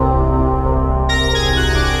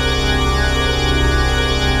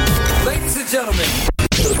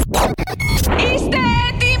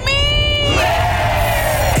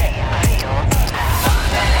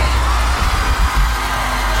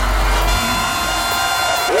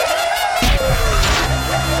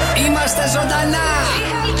Είμαστε ζωντανά. Η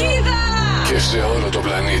Χαλκίδα. Και σε όλο το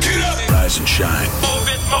πλανήτη. Rise and shine. Move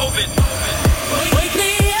it, move it.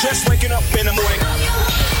 Just waking up in the morning.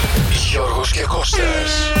 Γιώργος και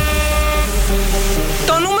Κώστας.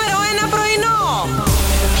 Το νούμερο 1 πρωινό.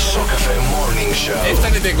 Sok FM Morning Show.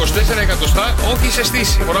 Έφτανε τα 24 εκατοστά, όχι σε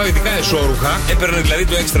στήση. Φοράω ειδικά εσώρουχα, έπαιρνε δηλαδή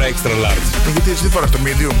το extra large. Γιατί εσύ δεν φοράς το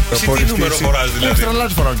medium. Εσύ τι νούμερο φοράς δηλαδή? Extra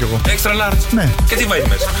large φοράω κι εγώ. Extra large. Ναι. Και τι βάζει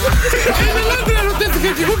μέσα? Ένα άντρα ερωτεύτηκα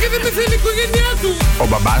κι εγώ και δεν με θέλει η οικογένειά του. Ο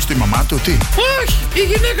μπαμπάς του, η μαμά του, τι? Όχι, η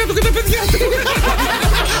γυναίκα του και τα παιδιά του.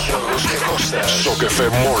 Γιώργος και Κώστας. Sok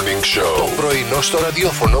FM Morning Show. Το πρωινό στο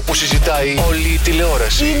ραδιόφωνο που συζητάει όλη η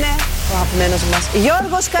τηλεόραση. Είναι ο αγαπημένος μας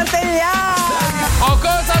Γιώργος Καρτελιάς. Ο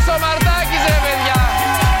Κώστας ο Μαρτάκης, ρε παιδιά.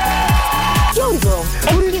 Γιώργο,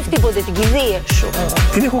 έχεις τίποτε την κηδεία σου?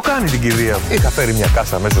 Την έχω κάνει την κηδεία μου. Είχα φέρει μια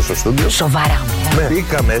κάσα μέσα στο στούντιο. Σοβαρά μιλάω.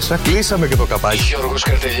 Μπήκα μέσα, κλείσαμε και το καπάκι. Γιώργος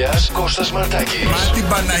Καρτελιάς, Κώστας Μαρτάκης. Μα την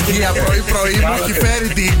Παναγία πρωί-πρωί μου έχει φέρει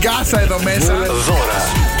την κάσα εδώ μέσα. Δώρα.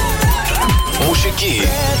 Μουσική.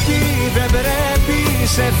 Δεν πρέπει,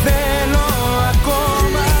 σε θέλω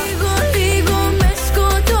ακόμα. Λίγο με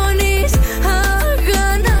σκοτώνεις,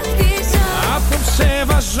 αγανάκτησα. Απόψε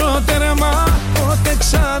βάζω τέρμα, ποτέ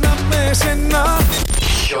ξανά με σένα.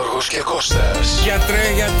 Γιώργος και Κώστας.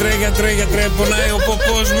 Γιατρέ, πονάει ο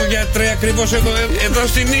ποπός μου, γιατρέ, ακριβώς εδώ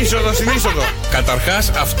στην είσοδο.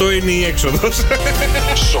 Καταρχάς, αυτό είναι η έξοδος.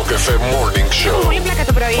 Sok FM Morning Show. Πολύ πλάκα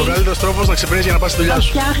το πρωί. Ο καλύτερος τρόπος να ξυπνήσεις για να πας στη δουλειά σου.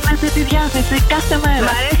 Φτιάχνετε τη διάθεση κάθε μέρα.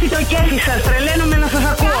 Μ' αρέσει το κέφι σας, τρελαίνομαι να σας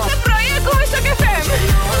ακούω. Κάθε πρωί ακούμε στο καφέ.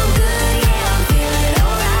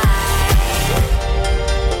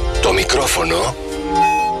 Το μικρόφωνο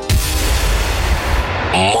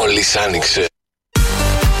μόλις άνοιξε.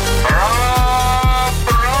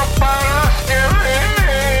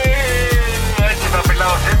 Έτσι θα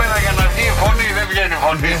μιλάω σήμερα για να βγει η φωνή, δεν βγαίνει η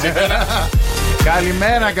φωνή σήμερα.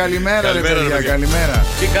 Καλημέρα ρε παιδιά, καλημέρα.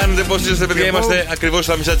 Τι κάνετε, πώς είστε παιδιά? Είμαστε ακριβώς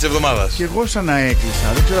στα μισά της εβδομάδας. Και εγώ σαν να έκλεισα,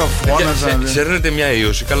 δεν ξέρω, φώναζα. Σέρνετε μια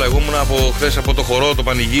ίωση. Καλά, εγώ ήμουν από χθες από το χορό, το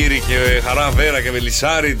πανηγύρι και χαρά βέρα και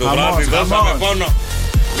βελισσάρι το βράδυ. Δώσαμε πόνο.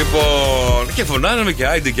 Λοιπόν, και φωνάζαμε και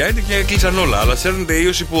άιντε και κλείσαν όλα. Αλλά σέρνετε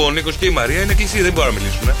ίωση που ο Νίκος και η Μαρία είναι κλειστοί, δεν μπορούν να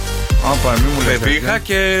μιλήσουν. Όπα, μη μου λες Με πήγα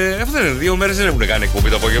και αυτό δεν είναι. 2 μέρες δεν έχουν κάνει εκπομπή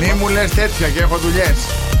το απόγευμα. Μη μου λες τέτοια και έχω δουλειές.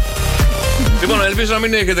 Λοιπόν, ελπίζω να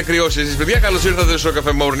μην έχετε κρυώσει εσείς, παιδιά. Καλώς ήρθατε στο Sok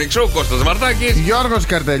FM Morning Show. Κώστας Μαρτάκης. Γιώργος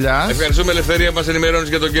Καρτελιάς. Ευχαριστούμε, Ελευθερία, μας ενημερώνεις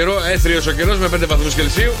για τον καιρό. Έθριος ο καιρός με 5 βαθμούς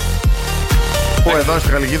Κελσίου. Πού, εδώ στη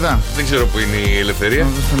Χαλκίδα? Δεν ξέρω που είναι η Ελευθερία.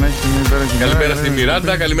 Καλημέρα στην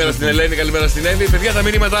Μιράντα, καλημέρα στην Ελένη, καλημέρα στην Εύη. Παιδιά, τα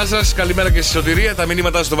μηνύματά σας, καλημέρα και στη Σωτηρία. Τα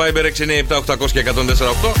μηνύματά στο Viber 697-800 και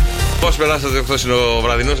 104,8. Πώς περάσατε? Χθες είναι ο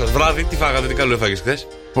βραδινός σας βράδυ. Τι φάγατε, τι καλό έφαγες χθες?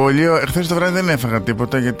 Πολύ χθες το βράδυ δεν έφαγα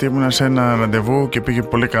τίποτα γιατί ήμουν σε ένα ραντεβού και πήγε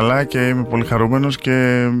πολύ καλά και είμαι πολύ χαρούμενος και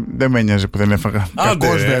δεν με ένοιαζε που δεν έφαγα.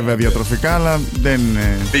 Κακώς βέβαια διατροφικά, αλλά δεν.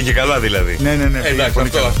 Πήγε καλά δηλαδή. Ναι. Εντάξει,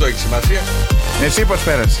 αυτό έχει σημασία. Εσύ πώς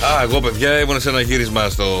πέρασες? Εγώ παιδιά ήμουν σε ένα γύρισμα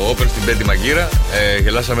στο Όπερ στην Πέτη Μαγκύρα.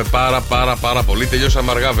 Γελάσαμε πάρα πολύ.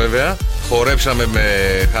 Τελειώσαμε αργά βέβαια. Χορέψαμε με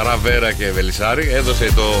χαρά βέρα και βελισσάρι.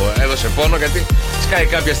 Έδωσε πόνο γιατί σκάει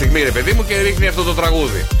κάποια στιγμή ρε παιδί μου και ρίχνει αυτό το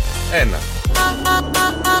τραγούδι. Ένα.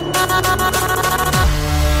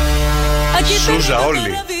 Σούζα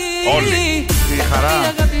όλοι. Τι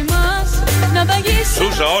χαρά.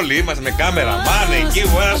 Σούζα όλοι. Είμαστε με κάμερα. Μάνε εκεί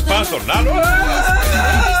ο ένας πάνω στον άλλο.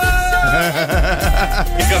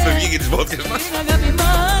 Είχαμε βγει και τις βότκες μας.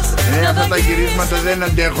 Αυτά τα γυρίσματα δεν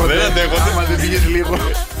αντέχονται. Άμα δεν πήγες λίγο.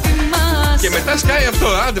 Και μετά σκάει αυτό.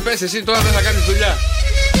 Άντε πες εσύ τώρα δεν θα κάνεις δουλειά.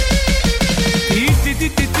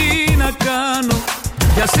 Τι να κάνω,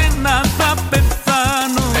 για σένα θα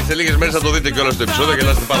πεθάνω. Σε λίγες μέρες θα το δείτε κιόλας στο επεισόδιο,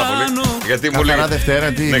 γελάστε πάρα πολύ. Γιατί μου λέει. Καθαρά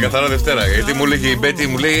Δευτέρα, τι? Ναι, καθαρά Δευτέρα. Γιατί μου λέει η Μπέτη,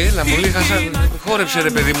 μου λέει, έλα, μου λέει, χόρεψε ρε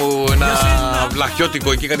παιδί μου ένα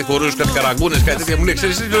βλαχιώτικο εκεί, κάτι χορούς, κάτι καραγκούνες, κάτι τέτοια. Μου λέει,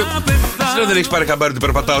 ξέρεις, δεν έχεις πάρει χαμπάρι ότι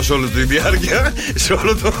περπατάω σε όλη τη διάρκεια, σε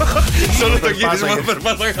όλο το γύρισμα που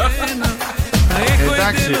περπάταγα.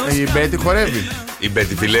 Εντάξει, η Μπέτη χορεύει. Η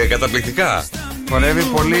Μπέτη, φίλε, καταπληκτικά. Χορεύει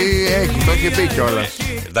πολύ, το έχει πει κιόλας.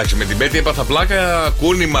 Εντάξει, με την Πέτη έπαθα πλάκα,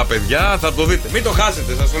 κούνημα παιδιά, θα το δείτε. Μην το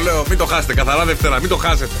χάσετε, σας το λέω, μην το χάσετε. Καθαρά Δευτέρα, μην το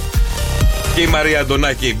χάσετε. Και η Μαρία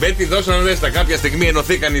Αντωνάκη και η Μπέτη δώσαν ρέστα. Κάποια στιγμή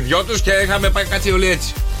ενωθήκαν οι δυο τους και είχαμε πάει κάτσει όλοι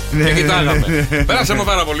έτσι. Και κοιτάγαμε. Περάσαμε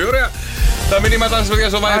πάρα πολύ ωραία. Τα μηνύματά σας παιδιά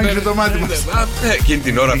στο Viber. Άνοιξε το μάτι μας. Εκείνη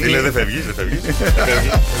την ώρα, φίλε, δεν φεύγεις.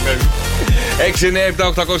 6, 9, 7,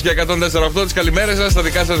 800 και 104,8. Τις καλημέρες σας, τα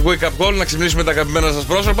δικά σας wake up call, να ξυπνήσουμε τα αγαπημένα σας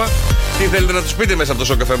πρόσωπα. Τι θέλετε να τους πείτε μέσα από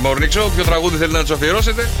το Sok FM Morning Show, ποιο τραγούδι θέλετε να τους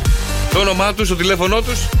αφιερώσετε, το όνομά τους, το τηλέφωνό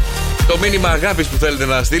τους το μήνυμα αγάπης που θέλετε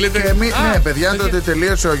να στείλετε. Ναι, παιδιά, τότε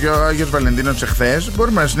τελείωσε ο Άγιος Βαλεντίνος εχθές.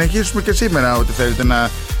 Μπορούμε να συνεχίσουμε και σήμερα. Ό,τι θέλετε να.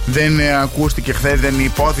 Δεν ακούστηκε χθες, δεν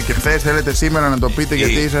υπόθηκε χθες. Θέλετε σήμερα να το πείτε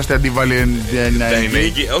γιατί είσαστε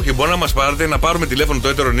αντιβαλεντιναϊκοί. Όχι, μπορεί να μας πάρετε, να πάρουμε τηλέφωνο το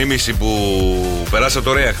έτερο νήμιση που περάσατε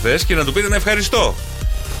ωραία χθες και να του πείτε να ευχαριστώ.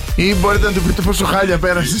 Ή μπορείτε να του πείτε πόσο χάλια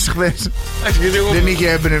πέρασες χθες. Δεν είχε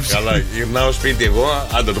έμπνευση. Καλά, γυρνάω σπίτι εγώ,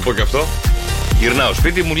 άντε το πω και αυτό. Γυρνάω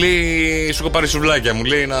σπίτι, μου λέει σου έχω πάρει σουβλάκια, μου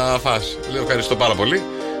λέει να φας. Λέω ευχαριστώ πάρα πολύ.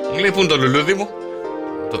 Μου λέει πού είναι το λουλούδι μου.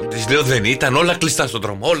 Της λέω δεν ήταν, όλα κλειστά στον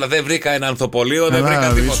δρόμο. Όλα, δεν βρήκα ένα ανθοπολείο, δεν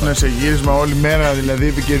βρήκα τίποτα. Ήσουν σε γύρισμα όλη μέρα,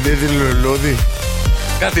 δηλαδή και δεν δίνει λουλούδι.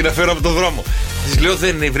 Κάτι να φέρω από τον δρόμο. Της λέω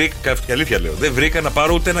δεν βρήκα, και αλήθεια λέω, δεν βρήκα να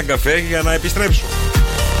πάρω ούτε ένα καφέ για να επιστρέψω.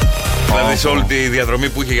 Δηλαδή σε όλη τη διαδρομή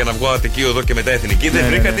που είχε για να βγω Αττική Οδό και μετά Εθνική δεν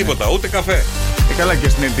βρήκα τίποτα, ούτε καφέ. Καλά, και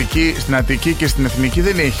στην Αττική και στην Εθνική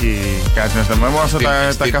δεν έχει κάτι να σταματήσει. Μόνο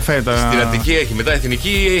αυτά τα καφέ. Στην Αττική έχει, μετά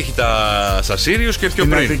Εθνική έχει τα Σασίριος και πιο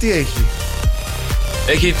πριν. Τι έχει.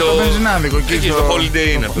 Έχει το βενζινάδικο εκεί στο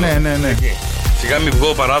Holiday είναι αυτό. Ναι. Σιγά μην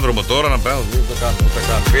βγω παράδρομο τώρα να πάω. Ούτε καν.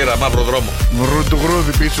 Πήρα μαύρο δρόμο. Του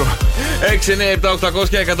γρούδι πίσω. 6, 9, 7, 800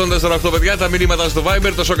 και 148 παιδιά. Τα μηνύματα στο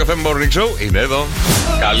Viber. Το Sok FM Morning Show είναι εδώ.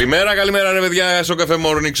 Καλημέρα ρε παιδιά. Sok FM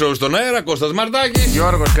Morning Show στον αέρα. Κώστας Μαρτάκης.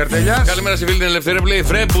 Γιώργος Καρτελιάς. Καλημέρα στη φίλη την Ελευθερία που λέει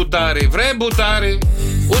βρε μπουτάρι.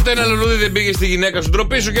 Ούτε ένα λουλούδι δεν πήγε στη γυναίκα σου.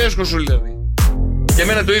 Ντροπή σου και έσχο σου δηλαδή. Και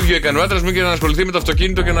εμένα το ίδιο έκανε ο άτρας μου και να ασχοληθεί με το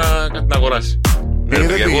αυτοκίνητο και να αγοράσει.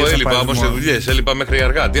 Εγώ έλειπα όμως σε δουλειές, έλειπα μέχρι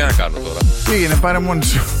αργά. Τι να κάνω τώρα. Πήγαινε, πάρε μόνη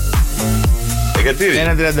σου. Γιατί?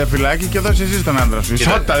 Ένα τριανταφυλάκι και δώσε εσείς τον άντρα σου.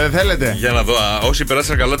 Ισότητα δεν θέλετε? Για να δω, όσοι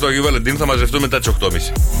περάσαν καλά το Αγίου Βαλεντίνου θα μαζευτούν μετά τις 8.30.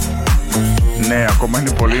 Ναι, ακόμα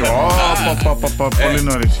είναι πολύ. Πολύ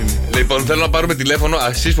νωρίς είναι. Λοιπόν, θέλω να πάρουμε τηλέφωνο,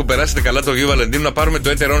 εσείς που περάσετε καλά το Αγίου Βαλεντίνου, να πάρουμε το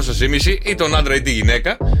έτερόν σας ήμιση ή τον άντρα ή τη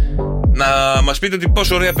γυναίκα. Να μας πείτε ότι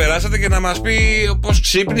πόσο ωραία περάσατε και να μας πει πώς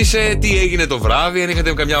ξύπνησε, τι έγινε το βράδυ, αν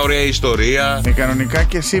είχατε καμιά ωραία ιστορία. Κανονικά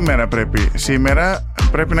και σήμερα πρέπει. Σήμερα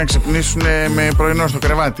πρέπει να ξυπνήσουν με πρωινό στο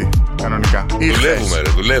κρεβάτι. Κανονικά.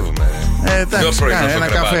 Δουλεύουμε. Εντάξει, ένα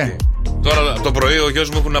καφέ. Τώρα το πρωί ο γιος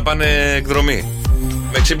μου έχουν να πάνε εκδρομή.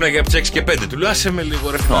 Με ξύπναγε από τις 6 και 5. Του λέω άσε με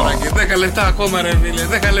λίγο ρε φιλαράκι. 10 λεπτά ακόμα ρε φίλε.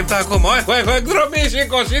 10 λεπτά ακόμα. Έχω εκδρομή.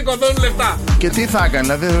 Σήκω, δώσ' λεφτά. Και τι θα κάνει,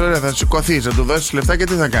 δηλαδή θα σηκωθεί, θα του δώσει λεφτά και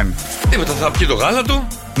τι θα κάνει? Τίποτα, θα πιει το γάλα του.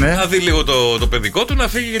 Ναι. Θα δει λίγο το παιδικό του να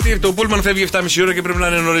φύγει. Γιατί το πούλμαν φεύγει 7,5 ώρα και πρέπει να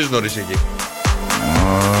είναι νωρίς εκεί.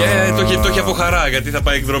 Και το έχει από χαρά γιατί θα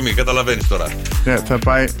πάει εκδρομή. Καταλαβαίνεις τώρα. Θα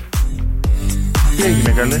πάει. Τι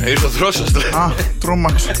έγινε καλέ? Ήρθε ο θρόσος.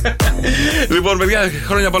 Τρόμαξε. Λοιπόν παιδιά,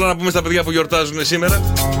 χρόνια πολλά να πούμε στα παιδιά που γιορτάζουν σήμερα.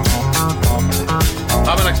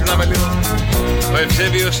 Πάμε να ξυπνάμε λίγο. Ο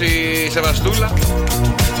Ευσέβιος, η Σεβαστούλα.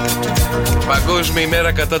 Παγκόσμια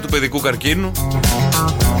ημέρα κατά του παιδικού καρκίνου.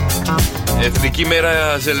 Εθνική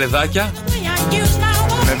μέρα ζελεδάκια.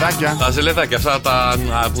 Τα ζελεδάκια, αυτά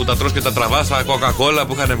που τα τρως και τα τραβάς, τα κοκακόλα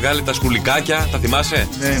που είχαν βγάλει, τα σκουλικάκια, τα θυμάσαι?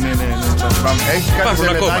 Ναι. Έχει κάτι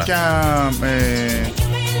ζελεδάκια.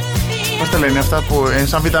 Πώς τα λένε αυτά που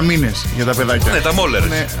σαν βιταμίνες για τα παιδάκια? Ναι, τα μόλερες.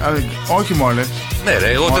 Όχι μόλερες. Ναι,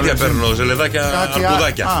 ρε, εγώ τέτοια παίρνω ζελεδάκια,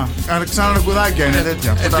 αρκουδάκια. Σαν αρκουδάκια είναι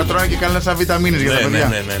τέτοια. Που τα τρώνε και καλά σαν βιταμίνες για τα παιδιά.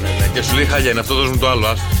 Ναι. Και σου λέει χάλια είναι αυτό, δώσ' μου το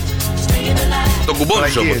άλλο. Το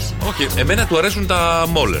κουμπώνεις όμως. Όχι, εμένα του αρέσουν τα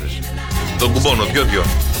μόλερες. Τον κουμπώνω, δυο.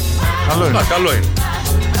 Καλό είναι.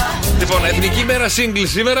 Λοιπόν, εθνική μέρα single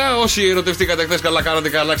σήμερα. Όσοι ερωτευτήκατε χθες, καλά κάνατε,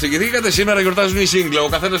 καλά ξεκινήσατε. Σήμερα γιορτάζουν οι single. Ο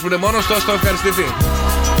καθένας που είναι μόνος του, ας το ευχαριστηθεί.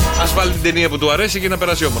 Ας βάλει την ταινία που του αρέσει και να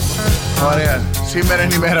περάσει όμορφα. Ωραία. Σήμερα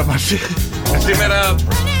είναι η μέρα μας. Σήμερα.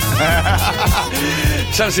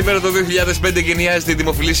 Σαν σήμερα το 2005 γενιάζεται η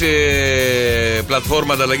δημοφιλής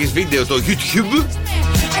πλατφόρμα ανταλλαγής βίντεο, το YouTube.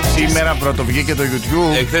 Σήμερα πρώτο βγήκε το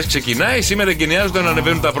YouTube. Εχθές ξεκινάει, σήμερα γενιάζονται να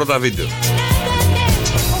ανεβαίνουν τα πρώτα βίντεο.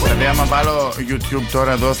 Δηλαδή άμα βάλω YouTube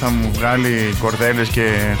τώρα εδώ θα μου βγάλει κορδέλες και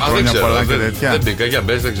χρόνια πολλά και τέτοια? Δεν μπήκα, για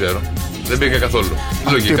μπες, δεν ξέρω. Δεν μπήκα καθόλου.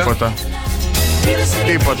 Λογικά.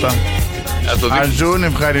 Τίποτα. Αζούν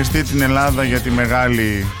ευχαριστεί την Ελλάδα για τη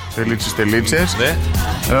μεγάλη τελίτσες. Ναι.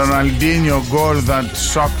 Ροναλντίνιο goal that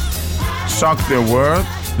shocked the world.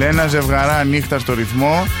 Λέει ένα ζευγαρά νύχτα στο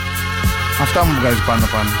ρυθμό. Αυτά μου βγάζει πάνω.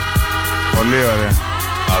 Πολύ ωραία.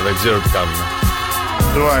 Δεν ξέρω τι κάνουμε.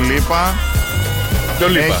 Δούα Λίπα. Ποιο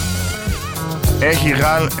Λίπα?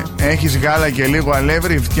 Έχεις γάλα και λίγο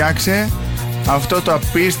αλεύρι, φτιάξε αυτό το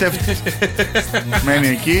απίστευτο. Μένει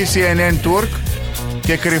εκεί. CNN Turk.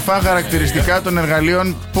 Και κρυφά χαρακτηριστικά των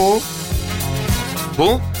εργαλείων που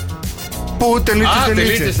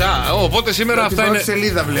τελίτσες. Οπότε σήμερα αυτά είναι.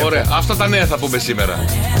 Σελίδα βλέπω. Ωραία. Αυτά τα νέα θα πούμε σήμερα.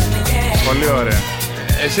 Πολύ ωραία.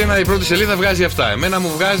 Εσένα η πρώτη σελίδα βγάζει αυτά. Εμένα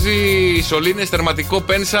μου βγάζει σωλήνες, τερματικό,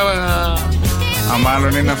 πένσα,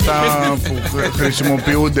 Μάλλον είναι αυτά που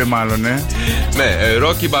χρησιμοποιούνται, μάλλον, Ναι,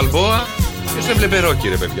 Ρόκι Μπαλμπόα. Ποιος έβλεπε Ρόκι,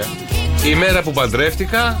 ρε παιδιά? Η μέρα που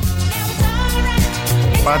παντρεύτηκα.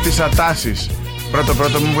 Πάτησα τάσεις.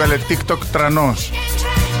 Πρώτο μου βγάλε TikTok τρανός.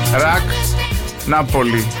 Ρακ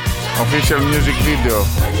Νάπολη. Official music video.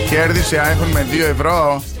 Κέρδισε iPhone με 2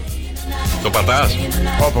 ευρώ. Το πατάς?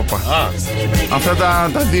 Όπα. Αυτά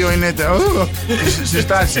τα δύο είναι στις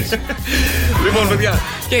τάσεις. Λοιπόν, παιδιά,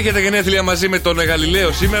 και έχετε γενέθλια μαζί με τον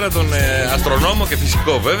Γαλιλαίο σήμερα, τον αστρονόμο και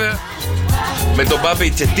φυσικό βέβαια. Με τον Μπάμπη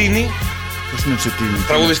Τσετίνη. Πώς είναι ο Τσετίνη?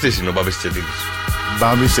 Τραγουδιστής είναι ο Μπάμπης Τσετίνης.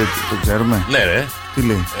 Μπάμπη Τσετίνη, το ξέρουμε. Ναι, ρε. Τι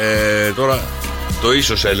λέει? Τώρα το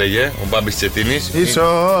ίσως έλεγε ο Μπάμπης Τσετίνης.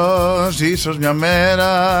 Ίσως μια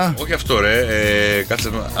μέρα. Όχι αυτό, ρε. Κάτσε,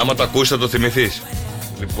 άμα το ακούσεις θα το θυμηθείς.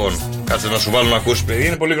 Λοιπόν, κάτσε να σου βάλω να ακούσεις.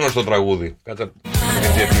 Είναι πολύ γνωστό τραγούδι. Κάτσε να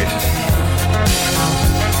διαφημίσεις.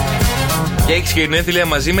 Και έχεις γενέθλια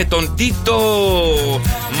μαζί με τον Τίτο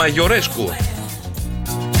Μαγιορέσκου.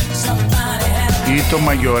 Τίτο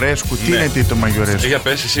Μαγιορέσκου, τι είναι Τίτο Μαγιορέσκου? Για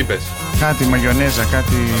πες, εσύ πες. Κάτι μαγιονέζα,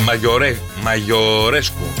 κάτι.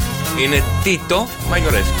 Μαγιορέσκου. Είναι Τίτο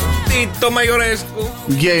Μαγιορέσκου. Τίτο Μαγιορέσκου.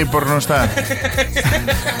 Γκέι πορνοστάρ.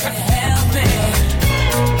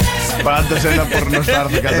 Πάντα σε ένα πορνοστάρ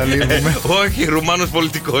θα καταλήγουμε. Όχι, Ρουμάνος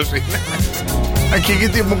πολιτικός είναι. Και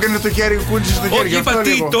γιατί μου κάνει το χέρι κούτσι στο χέρι? Όχι, είπα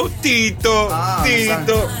Τίτο.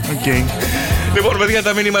 Οκ. Λοιπόν, παιδιά,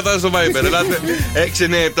 τα μήνυματά στο Viber. Ελάτε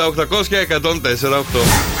 697-800-1048.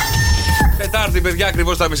 Τετάρτη, παιδιά,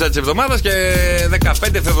 ακριβώς τα μισά της εβδομάδας και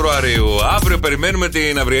 15 Φεβρουαρίου. Αύριο περιμένουμε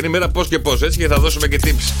την αυριανή μέρα πώς και πώς, έτσι, και θα δώσουμε και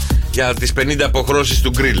tips για τις 50 αποχρώσεις του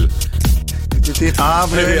γκριλ.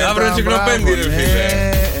 Αύριο είναι τσικνοπέντη, ρε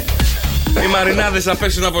φίλε. Οι μαρινάδες θα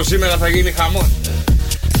πέσουν από σήμερα, θα γίνει χαμός.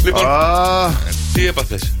 Λοιπόν, τι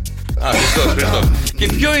έπαθες? Χριστός. Και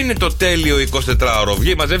ποιο είναι το τέλειο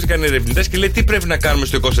 24ωρο? Μαζεύτηκαν οι ερευνητές και λέει τι πρέπει να κάνουμε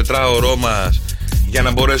στο 24ωρο μας για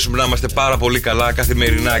να μπορέσουμε να είμαστε πάρα πολύ καλά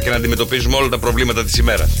καθημερινά και να αντιμετωπίζουμε όλα τα προβλήματα της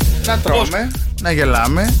ημέρας. Να τρώμε, να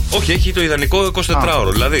γελάμε. Όχι, έχει το ιδανικό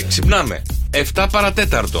 24ωρο. Δηλαδή, ξυπνάμε 7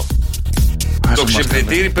 παρατέταρτο. Το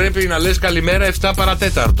ξυπνητήρι πρέπει να λες καλημέρα 7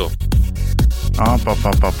 παρατέταρτο.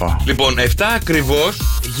 Λοιπόν, 7 ακριβώς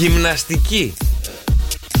γυμναστική.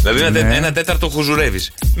 Δηλαδή ένα τέταρτο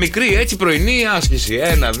χουζουρεύεις. Μικρή έτσι πρωινή άσκηση.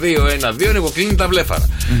 1-2, νοικοκλίνει τα βλέφαρα.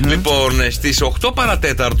 Λοιπόν, στις 8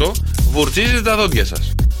 παρατέταρτο βουρτσίζετε τα δόντια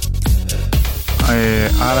σας.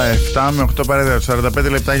 Άρα 7 με 8 παρατέταρτο, 45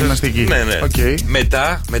 λεπτά γυμναστική. Ναι. Okay.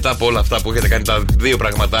 Μετά από όλα αυτά που έχετε κάνει τα δύο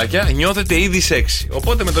πραγματάκια, νιώθετε ήδη σεξι.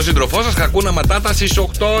 Οπότε με τον σύντροφό σας χακούνα ματάτα στις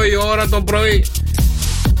 8 η ώρα το πρωί.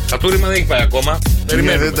 Κατούριμα δεν έχει πάει ακόμα.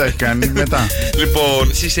 Περιμένουμε. Δεν τα έχει κάνει μετά.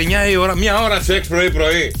 Λοιπόν, στις 9 η ώρα, μια ώρα σεξ πρωί.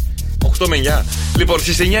 8 με 9. Λοιπόν,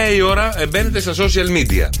 στις 9 η ώρα μπαίνετε στα social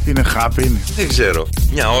media. Είναι happy, είναι. Δεν ξέρω.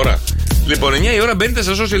 Μια ώρα. Λοιπόν, 9 η ώρα μπαίνετε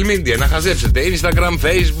στα social media να χαζέψετε. Instagram,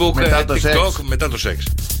 Facebook, μετά το TikTok. σεξ. Μετά το σεξ.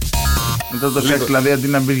 Μετά το σεξ, δηλαδή αντί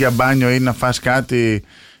να μπει για μπάνιο ή να φας κάτι.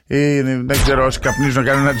 Ή δεν ξέρω, όσοι καπνίζουν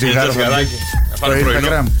να κάνουν ένα τσιγάρο. Στο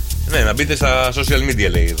Instagram. Ναι, να μπείτε στα social media,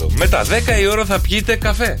 λέει εδώ. Μετά, 10 η ώρα θα πιείτε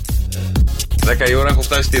καφέ. 10 η ώρα έχω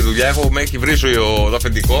φτάσει στη δουλειά, με έχει βρει το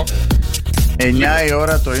αφεντικό. 9 η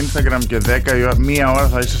ώρα το Instagram και 10 η ώρα, μία ώρα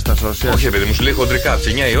θα είσαι στα social. Όχι, παιδί μου, σου λέει χοντρικά. Σε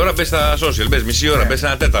 9 η ώρα μπες στα social, μπες μισή ώρα, μπες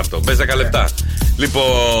ένα τέταρτο, μπες 10 λεπτά.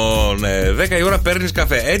 Λοιπόν, 10 η ώρα παίρνεις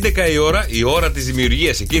καφέ. 11 η ώρα, η ώρα της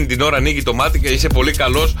δημιουργίας. Εκείνη την ώρα ανοίγει το μάτι και είσαι πολύ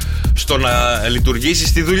καλός στο να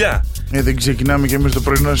λειτουργήσεις τη δουλειά. Δεν ξεκινάμε και εμείς το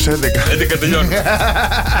πρωινό στις 11. 11 τελειώνει.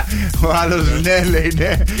 Ο άλλος ναι, λέει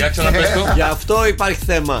ναι. Για ξαναπες το. Γι' αυτό υπάρχει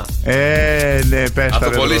θέμα. Ναι, πες. Από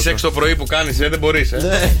το πολύ σεξ το πρωί που κάνεις, δεν μπορείς.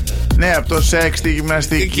 Ναι, από το σεξ, τη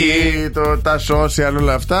γυμναστική, τα social,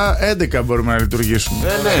 όλα αυτά, 11 μπορούμε να λειτουργήσουμε.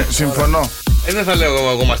 Ναι. Συμφωνώ. Δεν θα λέω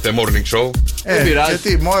εγώ είμαστε morning show.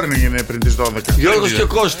 Γιατί morning είναι πριν τις 12. Γιώργος και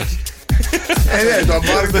Κώστας. Το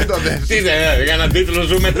morning δεν το δες. Τι είναι, για έναν τίτλο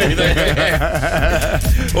ζούμε.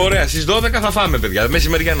 Ωραία, στις 12 θα φάμε, παιδιά.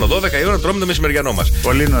 Μεσημεριανό. 12 η ώρα τρώμε το μεσημεριανό μας.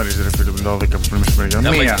 Πολύ νωρίς, ρε φίλε, 12 που είναι μεσημεριανό.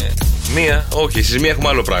 Μία, όχι, στις 1 έχουμε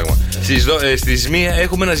άλλο πράγμα. Στις 1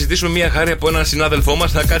 έχουμε να ζητήσουμε μία χάρη από έναν συνάδελφό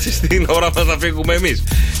μας να κάτσει στην ώρα μας να φύγουμε εμείς.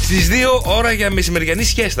 Στις 2 ώρα για μεσημεριανή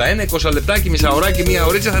σχέστα. Ένα 20 λεπτάκι, μισά ωράκι, μία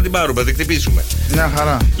ωρίτσα θα την πάρουμε, θα την χτυπήσουμε. Μια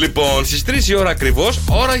χαρά. Λοιπόν, στις 3 η ώρα ακριβώς,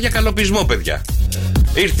 ώρα για καλοπισμό, παιδιά.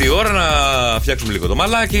 Ήρθε η ώρα να φτιάξουμε λίγο το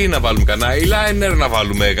μαλάκι, να βάλουμε κανένα eyeliner, να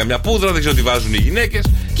βάλουμε καμιά πούδρα, δεν ξέρω τι βάζουν οι γυναίκες.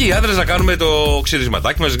 Και οι άντρες να κάνουμε το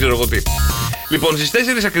ξυρισματάκι μας, δεν ξέρω εγώ τι. Λοιπόν, στις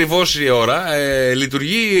 4 ακριβώς η ώρα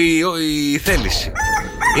λειτουργεί η θέληση.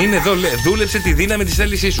 Είναι εδώ, δούλεψε τη δύναμη της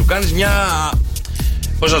θέλησής σου. Κάνεις μια,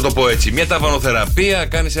 πώς να το πω έτσι, μια ταβανοθεραπεία,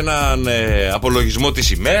 κάνεις έναν απολογισμό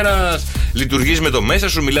της ημέρας, λειτουργείς με το μέσα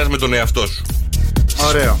σου, μιλάς με τον εαυτό σου.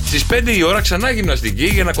 Ωραίο. Στις 5 η ώρα ξανά γυμναστική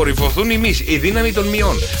για να κορυφωθούν οι μυς. Η δύναμη των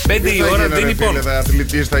μειών. 5 η ώρα δεν υπόνουν. Τα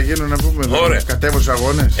αθλητής θα γίνουν να πούμε. Ωραία. Κατέβω στους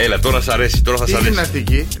αγώνες. Έλα, τώρα σ' αρέσει. Τώρα θα σ' αρέσει.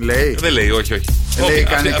 Γυμναστική, λέει. Δεν λέει, όχι. Λέει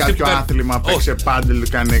κάνει κάποιο άθλημα, παίξε πάντελ,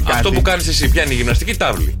 κάνει κάτι. Αυτό που κάνεις εσύ, πιάνει γυμναστική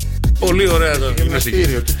τάβλη. Πολύ ωραία γυμναστική.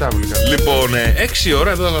 Τι τάβλη κάνει. Λοιπόν, 6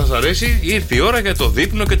 ώρα εδώ θα σας αρέσει. Ήρθε η ώρα για το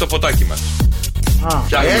δείπνο και το ποτάκι μας.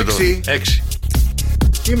 6.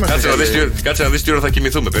 Κάτσε να δεις τι ώρα θα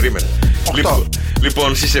κοιμηθούμε, περίμενε.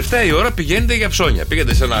 Λοιπόν, στις 7 η ώρα πηγαίνετε για ψώνια.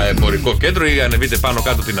 Πήγαινε σε ένα εμπορικό κέντρο ή ανεβείτε πάνω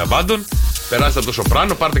κάτω την Αβάντον. Περάστε από το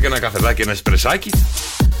Σοπράνο, πάρτε και ένα καφεδάκι, ένα εσπρεσάκι.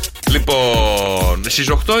 Λοιπόν, στις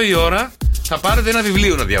 8 η ώρα θα πάρετε ένα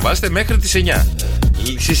βιβλίο να διαβάσετε μέχρι τις 9.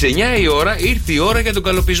 Στις 9 η ώρα ήρθε η ώρα για τον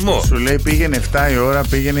καλοπισμό. Σου λέει πήγαινε 7 η ώρα,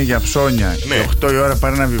 πήγαινε για ψώνια. Ναι. Και 8 η ώρα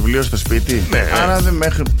πάρε ένα βιβλίο στο σπίτι. Ναι. Άρα δεν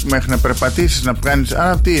μέχρι να περπατήσεις να κάνεις.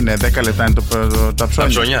 Άρα τι είναι, 10 λεπτά είναι τα ψώνια. Τα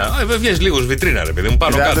ψωνιά. Βγες λίγο σβιτρίνα, ρε παιδί μου,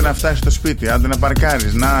 πάνω κάτω. Άντε να φτάσεις στο σπίτι, άντε να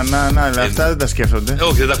παρκάρεις. Αυτά δεν τα σκέφτονται.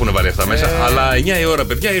 Όχι, δεν τα έχουν βάλει αυτά μέσα. Αλλά 9 η ώρα,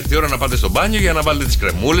 παιδιά, ήρθε η ώρα να πάτε στο μπάνιο για να βάλετε τις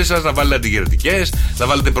κρεμούλες σας, να βάλετε αντιγυρετικές, να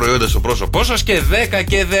βάλετε προϊόντα στο πρόσωπό σας και 10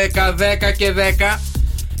 και 10, 10 και 10.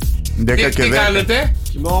 Τι κάνετε?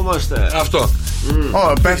 Κοιμόμαστε. Αυτό.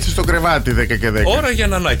 Πέφτει στο κρεβάτι 10 και 10. Ώρα για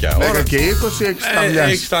νανάκια. 10 και 20 έχεις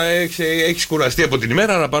τα μοιάσει. Έχεις κουραστεί από την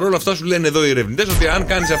ημέρα, αλλά παρόλα αυτά σου λένε εδώ οι ερευνητές ότι αν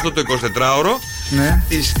κάνεις αυτό το 24ωρο, ναι,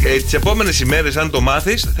 τις επόμενες ημέρες, αν το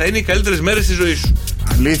μάθεις, θα είναι οι καλύτερες μέρες της ζωής σου.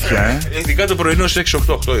 Αλήθεια, Ειδικά το πρωινό στις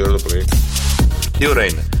 6-8 η ώρα το πρωί. Τι ώρα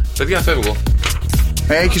είναι? Παιδιά, φεύγω.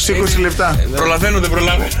 Έχεις 20 λεπτά. Προλαβαίνω, δεν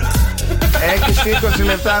προλαβαίνω. Έχεις 20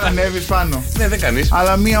 λεπτά να ανέβεις πάνω. Ναι, δεν κάνεις.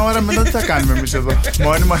 Αλλά μία ώρα μετά τι θα κάνουμε εμείς εδώ?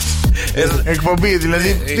 Μόνοι μας. Εκπομπή,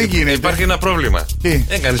 δηλαδή τι γίνεται? Υπάρχει ένα πρόβλημα. Τι?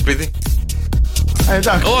 Δεν κάνεις σπίτι.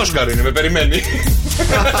 Εντάξει. Ο Όσκαρ είναι, με περιμένει.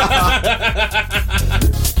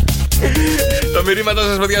 Τα μηνύματά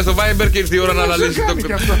σας, παιδιά, στο Viber και ήρθε η ώρα να αναλύσει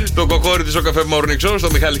το κοκόρι της Sok FM Morning Show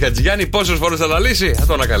στο Μιχάλη Χατζηγιάννη. Πόσες φορές θα αναλύσει? Θα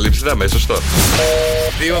το ανακαλύψετε αμέσως τώρα.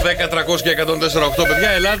 2, 10, 300 και 104,8. Παιδιά,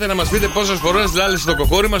 ελάτε να μας πείτε πόσες φορές λάλησε το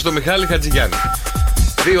κοκόρι μας στο Μιχάλη Χατζηγιάννη.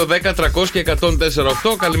 2, 10, 300 και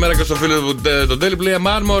 104,8. Καλημέρα και στο φίλο του τον Τέλη που λέει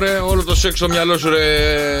αμάν μωρέ, όλο το σεξ στο μυαλό σου ρε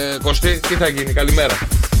Κωστή. Τι θα γίνει? Καλημέρα.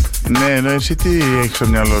 Ναι, εσύ τι έχεις στο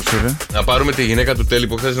μυαλό σου, ρε? Να πάρουμε τη γυναίκα του Τέλη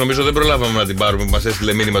που χθες νομίζω δεν προλάβαμε να την πάρουμε, που μας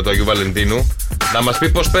έστειλε μήνυμα του Αγίου Βαλεντίνου. Να μας πει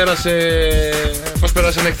πώς πέρασε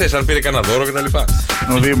χθες, αν πήρε κανένα δώρο κτλ.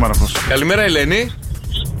 Ο Δήμαρχος. Καλημέρα, Ελένη.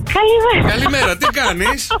 Καλημέρα, τι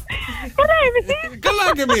κάνεις?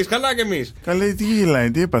 Καλά κι εμείς. Καλή, τι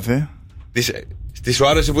γελάει, τι έπαθε? Τι σου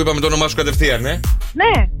άρεσε που είπαμε το όνομά σου κατευθείαν, Ναι.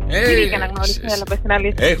 Τι να γνωρίσει, αλλά πες την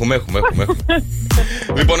αλήθεια. Έχουμε.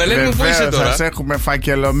 Λοιπόν, Ελένη μου, πού είσαι τώρα? Σας έχουμε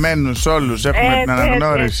φακελωμένους όλους, έχουμε την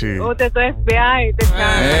αναγνώριση. Ούτε το FBI, τέτοια.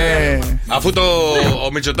 Αφού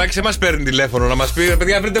ο Μητσοτάκης σε μας παίρνει τηλέφωνο να μας πει,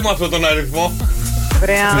 παιδιά, βρείτε μου αυτόν τον αριθμό.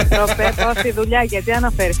 Βρε άνθρωπε, τόση δουλειά, γιατί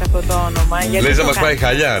αναφέρεις αυτό το όνομα? Λες να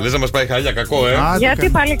μας πάει χαλιά, κακό, Γιατί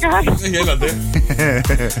παλικάρι? Γέλατε.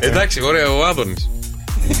 Εντάξει, ωραία, ο Άδωνης.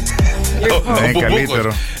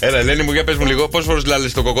 Καλύτερο. Έλα, Ελένη μου, για πες μου λίγο, πόσες φορές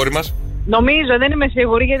λάλεσαι το κοκόρι μας? Νομίζω, δεν είμαι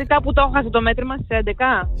σίγουρη, γιατί κάπου το έχασε το μέτρημα στις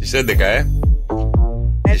 11. Στις 11,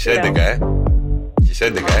 Στις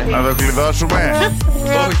 11, Να το κλειδώσουμε.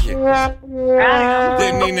 Όχι.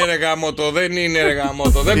 Δεν είναι ρε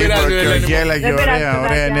γαμότο, δεν πειράζει, Ελένη μου. Γέλαγε,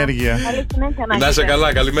 ωραία ενέργεια. Να είσαι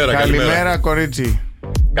καλά, καλημέρα. Καλημέρα, κορίτσι.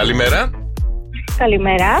 Καλημέρα.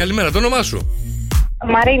 Καλημέρα, το όνομά σου?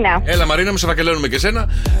 Μαρίνα. Έλα, Μαρίνα μου, σε φακελώνουμε και σένα.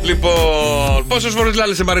 Λοιπόν, πόσες φορές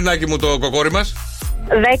λάλεσε, Μαρινάκι μου, το κοκόρι μας?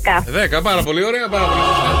 10. Πάρα πολύ ωραία, πάρα πολύ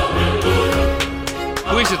σωστά.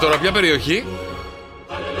 Πού είσαι τώρα, ποια περιοχή?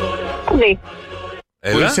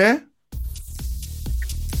 Πού είσαι?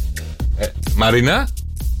 Μαρίνα.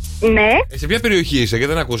 Ναι. Σε ποια περιοχή είσαι και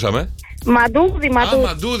δεν ακούσαμε? Μαντούδι.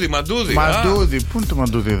 Μαντούδι, πού είναι το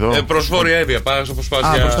Μαντούδι εδώ? Προσφόρια Εύβοια, πας όπως πας.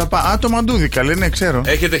 Το Μαντούδι, καλή, ναι, ξέρω.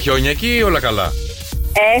 Έχετε χιόνια εκεί ή όλα καλά?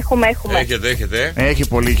 Έχουμε. Έχετε. Έχει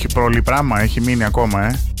πολύ πράγμα, έχει μείνει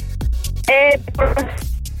ακόμα,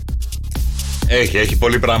 Έχει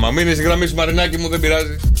πολύ πράγμα. Μείνει στη γραμμή σου, Μαρινάκι μου, δεν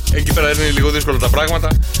πειράζει. Εκεί πέρα είναι λίγο δύσκολα τα πράγματα.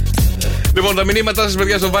 Λοιπόν, τα μηνύματά σας,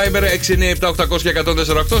 παιδιά, στο Viber 697-800 και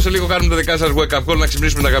 148. Σε λίγο κάνουμε τα δικά σας wake up call να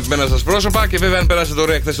ξυπνήσουμε τα αγαπημένα σας πρόσωπα. Και βέβαια, αν περάσετε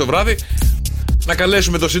ωραία χθες το βράδυ, να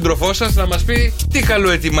καλέσουμε τον σύντροφό σας να μας πει τι καλό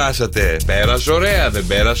ετοιμάσατε. Πέρασε ωραία, δεν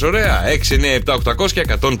πέρασε ωραία? 697-800 και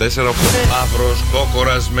 148. Μαύρος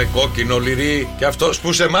κόκορας με κόκκινο λυρί. Και αυτός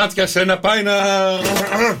που σε μάτιασε να πάει να.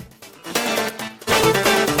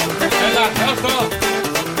 Έλα, αυτό.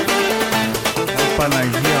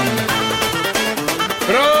 Παναγία μου.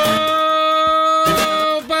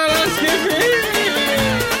 Παρασκευή.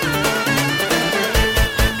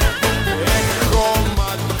 Έχω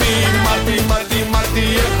μάτι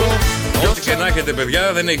έχω. Ό,τι και να έχετε,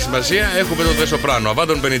 παιδιά, δεν έχει σημασία. Έχουμε το Δεσοπράνο.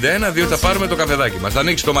 Αβάντων 51, διότι θα πάρουμε το καφεδάκι μας. Θα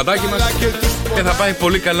ανοίξει το ματάκι μας και θα πάει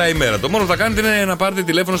πολύ καλά η μέρα. Το μόνο που θα κάνετε είναι να πάρετε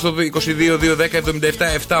τηλέφωνο στο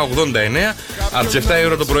 22-210-77-789. Από τις 7 η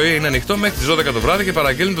ώρα το πρωί είναι ανοιχτό μέχρι τις 12 το βράδυ και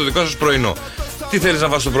παραγγέλνει το δικό σας πρωινό. Τι θέλεις να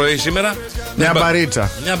φας το πρωί σήμερα? Μια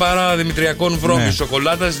μπαρίτσα. Μια μπαρά δημητριακών βρώμης, ναι.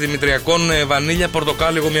 Σοκολάτας, δημητριακών βανίλια,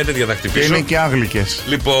 πορτοκάλι. Εγώ μια τέτοια θα χτυπήσω. Και είναι και άγλικες.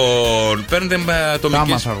 Λοιπόν, παίρνετε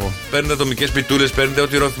ατομικές πιτούλες, παίρνετε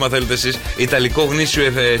ό,τι ρόφημα θέλετε εσείς. Ιταλικό γνήσιο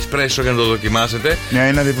εσπρέσο για να το δοκιμάσετε. Μια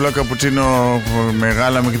ένα διπλό καπουτσίνο με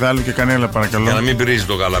γάλα μυγδάλου και κανέλα, παρακαλώ. Για να μην πυρίζει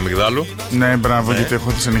το γάλα μυγδάλου. Ναι, μπράβο, γιατί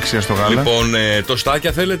έχω τη ανεξία στο γάλα. Λοιπόν,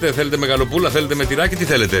 τοστάκια θέλετε μεγαλοπούλα, θέλετε με τυράκι, τι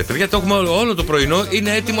θέλετε? Παιδιά, το έχουμε όλο το πρωινό,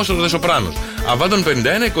 είναι έτοιμο στο Δεσοπράνος. Αβάντων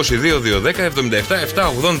 51, 22-210,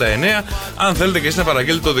 77-789. Αν θέλετε και εσείς να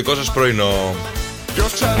παραγγείλετε το δικό σας πρωινό.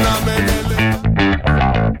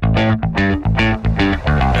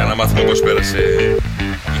 Για να μάθουμε πώς πέρασε η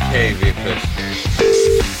Χέιβη χθες.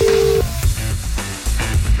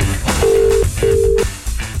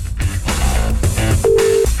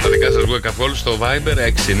 Τα δικά σας καθόλου στο Viber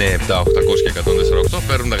 697-800-1048.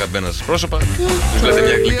 Παίρνουν τα αγαπημένα σας πρόσωπα. Τους λέτε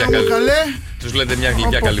μια γλυκιά καλημέρα. Τους λέτε μια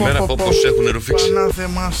γλυκιά καλημέρα. Πώς έχουν ρουφήξει.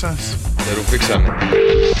 Πανάθεμά σας. Ρουφήξανε.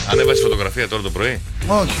 Ανέβασε φωτογραφία τώρα το πρωί?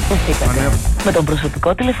 Όχι. Με τον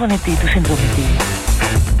προσωπικό τηλεφωνητή του συνδρομητή.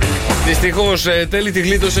 Δυστυχώς τέλει τη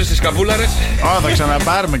γλίτωσε στις καβούλαρες. Θα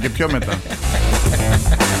ξαναπάρουμε και πιο μετά.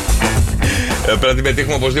 Πρέπει να την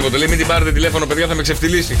πετύχουμε οπωσδήποτε. Λέει μην την πάρετε τηλέφωνο, παιδιά, θα με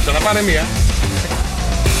ξεφτυλίσει. Ξαναπάρε μία.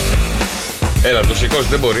 Έλα, το σηκώσει,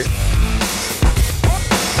 δεν μπορεί.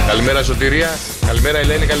 Καλημέρα Σωτηρία. Καλημέρα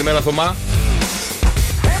Ελένη, καλημέρα Θωμά.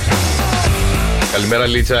 Καλημέρα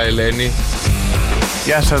Λίτσα, Ελένη.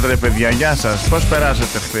 Γεια σας ρε παιδιά, γεια σας. Πώς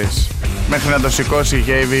περάσατε χθες? Μέχρι να το σηκώσει η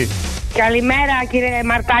Χέιβη. Καλημέρα κύριε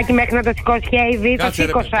Μαρτάκη, μέχρι να το σηκώσει Χέιβη. Το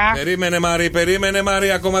σήκωσα. Περίμενε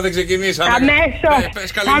Μαρή, ακόμα δεν ξεκινήσαμε. Αμέσως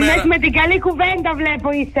με την καλή κουβέντα βλέπω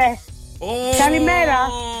είστε. Καλημέρα.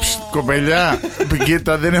 Κοπελιά,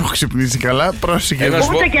 κοίτα, δεν έχω ξυπνήσει καλά. Πρόσεχε.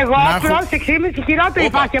 Ούτε κι εγώ, πρόσεξε, είμαι στη χειρότερη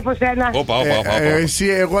φάση από σένα. Εσύ,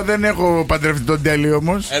 εγώ δεν έχω παντρευτεί τον Τέλη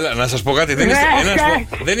όμως. Έλα, να σας πω κάτι.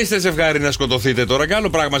 Δεν είστε ζευγάρι να σκοτωθείτε τώρα. Κι άλλο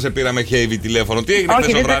πράγμα σε πήραμε Χέιβη τηλέφωνο. Τι έγινε χθες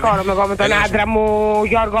το βράδυ? Όχι, δεν τσακώνομαι εγώ με τον άντρα μου,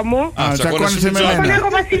 Γιώργο μου. Τσακώνεσαι με Τον μένα. έχω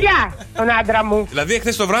βασιλιά, τον άντρα μου. Δηλαδή,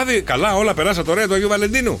 χθες το βράδυ, καλά, όλα περάσατε ωραία του Αγίου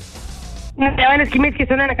Βαλεντίνου. Ναι, ο ένας κοιμήθηκε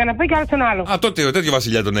στον ένα καναπέ και ο άλλος στον άλλο. Τότε τέτοιο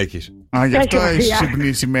βασιλιά τον έχεις. Γι' αυτό έχεις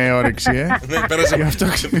ξυπνήσει με όρεξη, Ναι, πέρασε. Γι' αυτό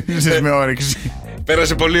ξυπνήσεις με όρεξη.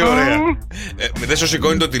 Πέρασε πολύ ωραία. Δεν σου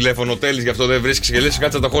σηκώνει το τηλέφωνο, Τέλης, γι' αυτό δεν βρίσκεις και λες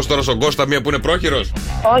κάτσε να τα χώσει τώρα στον Κώστα, μία που είναι πρόχειρος.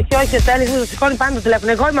 Όχι, ο Τέλης μου σηκώνει πάντα το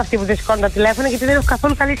τηλέφωνο. Εγώ είμαι αυτή που δεν σηκώνει τα τηλέφωνα γιατί δεν έχω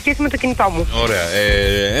καθόλου καλή σχέση με το κινητό μου. Ωραία.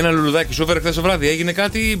 Ένα λουλουδάκι σου έφερε χθες το βράδυ, έγινε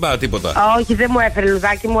κάτι ή τίποτα? Όχι, δεν μου έφερε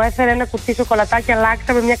λουλουδάκι, μου έφερε ένα κουτί σοκολατάκι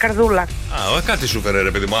αλάξα με μια καρδούλα. Κάτι σου έφερε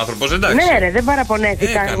ρε παιδί μου, άνθρωπος, εντάξει. Ναι, ρε, δεν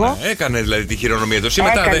παραπονέθηκα εγώ. Έκανε δηλαδή τη χειρονομία του.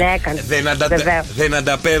 Έκανε. Δεν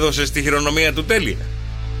ανταπέδωσε τη χειρονομία του Τέλη.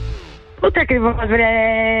 Ούτε ακριβώς, βρε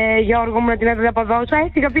Γιώργο μου, να την αποδώσω.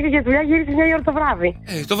 Έφυγα, πήγα για δουλειά, γύρισε 9 η ώρα το βράδυ.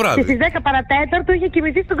 Το βράδυ. Και στις 10 παρατέταρτο είχε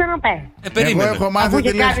κοιμηθεί στον καναπέ. Περίμενε. Εγώ έχω μάθει αφού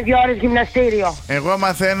είχε κάνει 2 ώρες γυμναστήριο. Εγώ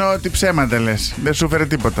μαθαίνω ότι ψέματα λες. Δεν σου έφερε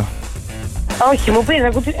τίποτα. Όχι, μου πήρε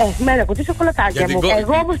ένα κουτί σοκολατάκια μου.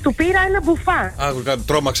 Εγώ όμως του πήρα ένα μπουφά.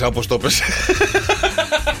 Τρόμαξα όπως το πες.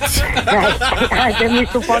 Άντε μη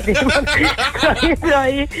σου πω τίποτα.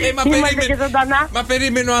 Είμαστε και ζωντανά. Μα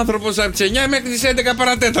περίμενε ο άνθρωπος από τις 9 μέχρι τις 11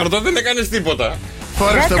 παρατέταρτο. Δεν έκανες τίποτα.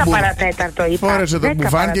 10 παρατέταρτο είπα. Φόρεσε το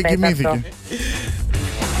μπουφάν και κοιμήθηκε.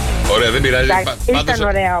 Ωραία, δεν πειράζει. Ήταν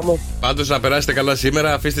ωραία όμως. Πάντως να περάσετε καλά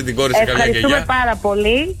σήμερα. Αφήστε την κόρη σε καλιά γιαγιά. Ευχαριστούμε πάρα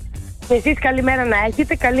πολύ. Και εσείς καλημέρα να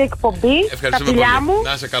έχετε, καλή εκπομπή. Τα φιλιά μου.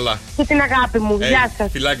 Να είσαι καλά. Και την αγάπη μου. Γεια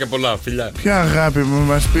σας. Φιλάκια πολλά, φιλιά. Ποια αγάπη μου,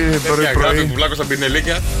 μας πήρε πρωί-πρωί. Ποια αγάπη που βλάκω στα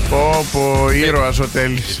πινελίκια. Πω, ήρωας ο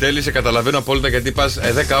Τέλης. Τέλη, σε καταλαβαίνω απόλυτα γιατί πας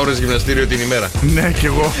 10 ώρες γυμναστήριο την ημέρα. Ναι, κι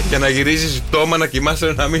εγώ. Και να γυρίζεις πτώμα να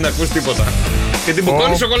κοιμάσαι να μην ακούς τίποτα. Και την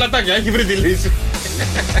μπουκώνει σοκολατάκια, έχει βρει τη λύση.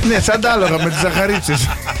 Ναι, σαν τα άλογα με τις ζαχαρίτσες.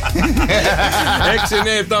 6,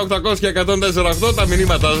 9, 7, 800 και 148 τα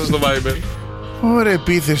μηνύματά σας στο Viber. Ωραία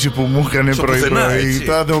επίθεση που μου έκανε πρωί-πρωί.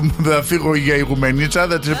 Θα φύγω για ηγουμενίτσα,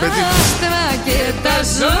 θα τις πετύχω. Άστρα και τα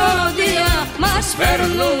ζώδια μας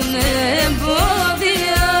φέρνουν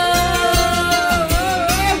εμπόδια.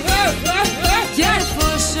 Κι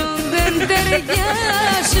εφόσον δεν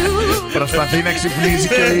ταιριάζουν, Προσπαθεί να ξυπνήσει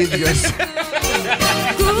και ο ίδιος.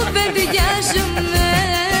 κουβεντιάζουνε.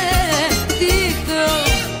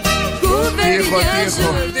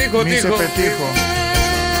 Τύχο, Μη σε πετύχω.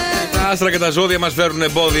 Τα άστρα και τα ζώδια μας φέρνουν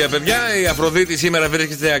εμπόδια, παιδιά. Η Αφροδίτη σήμερα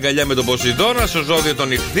βρίσκεται αγκαλιά με τον Ποσειδώνα στο ζώδιο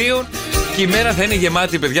των Ιχθύων. Και η μέρα θα είναι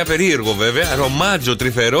γεμάτη, παιδιά, περίεργο βέβαια. Ρομάτζο,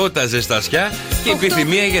 τρυφερότητα, ζεστασιά και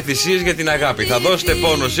επιθυμία για θυσίες για την αγάπη. Θα δώσετε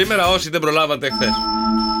πόνο σήμερα όσοι δεν προλάβατε χθες.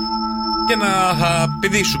 Και να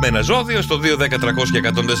πηδήσουμε ένα ζώδιο στο 210-300-1048.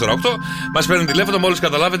 Μας παίρνουν τηλέφωνο μόλις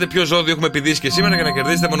καταλάβετε ποιο ζώδιο έχουμε πηδήσει και σήμερα για να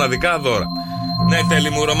κερδίσετε μοναδικά δώρα. Ναι, τέλει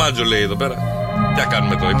μου, ρομάτζο λέει εδώ πέρα. Τι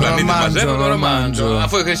κάνουμε τώρα, οι πλανήτες μαζεύουν το ρομάτζο.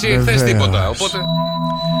 Αφού εσύ χθες τίποτα. Οπότε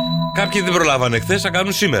κάποιοι δεν προλάβανε χθες, θα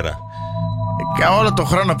κάνουν σήμερα. Όλο το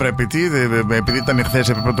χρόνο πρέπει. Επειδή ήταν χθες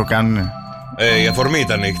έπρεπε να το κάνουν. Η αφορμή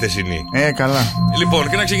ήταν η χθεσινή. Καλά. Λοιπόν,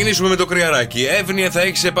 και να ξεκινήσουμε με το κρυαράκι. Εύνοια, θα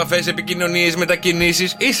έχεις επαφές, επικοινωνίες,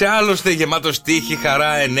 μετακινήσεις. Είσαι άλλωστε γεμάτος τύχη,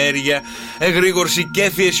 χαρά, ενέργεια, εγρήγορση,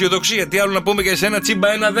 κέφι, αισιοδοξία. Τι άλλο να πούμε για εσένα, τσίμπα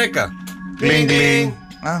 1-10. Κλινγκ, κλινγκ.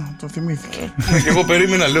 Το θυμήθηκε. Και εγώ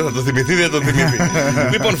περίμενα, λέω, θα το θυμηθεί, δεν θα το θυμηθεί.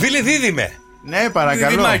 Λοιπόν, φίλε Δίδυμε. Ναι, παρακαλώ.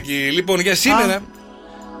 Διδυμάκι, λοιπόν, για σήμερα.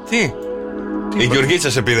 Τι. Η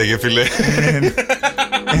Γεωργίτσα σε πήδαγε, φίλε.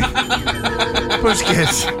 Πώς και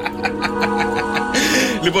έτσι.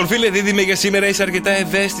 Λοιπόν, φίλε Δίδυμε, για σήμερα είσαι αρκετά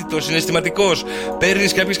ευαίσθητος, συναισθηματικός.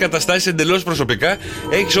 Παίρνεις κάποιες καταστάσεις εντελώς προσωπικά.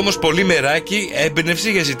 Έχεις όμως πολύ μεράκι,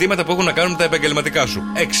 έμπνευση για ζητήματα που έχουν να κάνουν με τα επαγγελματικά σου.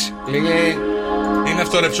 6. Είναι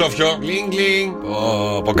αυτό, ρε ψόφιο.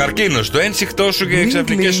 Ο καρκίνος. Το ένσυχτό σου και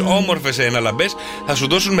εξαφνικές όμορφες εναλλαμπές θα σου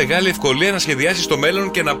δώσουν μεγάλη ευκολία να σχεδιάσεις το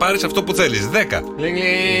μέλλον και να πάρεις αυτό που θέλεις. 10.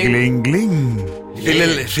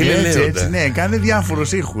 Φίλε Λέοντα. Έτσι, ναι, κάνει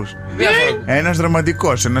διάφορους ήχους. Ένας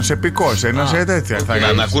δραματικός, ένας επικός, ένας τέτοια.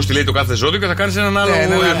 Να ακούς τι λέει το κάθε ζώδιο και θα κάνεις έναν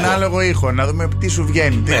ανάλογο ήχο. Να δούμε τι σου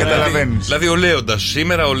βγαίνει, τι καταλαβαίνεις. Δηλαδή ο Λέοντας,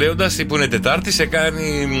 σήμερα ο Λέοντας που είναι Τετάρτη σε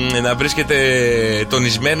κάνει να βρίσκεται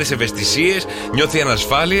τονισμένες ευαισθησίες, νιώθει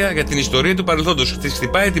ανασφάλεια για την ιστορία του παρελθόντος. Της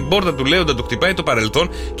χτυπάει την πόρτα του Λέοντα, του χτυπάει το παρελθόν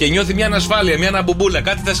και νιώθει μια ανασφάλεια, μια αναμπουμπούλα.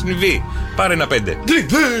 Κάτι θα συμβεί. Πάρε ένα 5.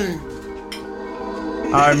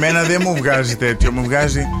 Εμένα δεν μου βγάζει τέτοιο, μου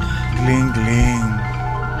βγάζει κλινγκ.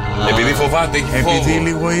 Επειδή φοβάται, έχει φόβο. Επειδή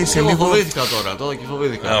λίγο είσαι Εγώ λίγο. φοβήθηκα τώρα και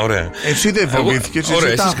φοβήθηκα. Ωραία. Εσύ δεν φοβήθηκες.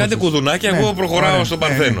 Ωραία, εσείς κάντε κουδουνάκια, εγώ προχωράω στον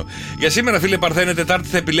Παρθένο. Για σήμερα, φίλε Παρθένε, Τετάρτη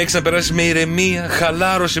θα επιλέξεις να περάσεις με ηρεμία,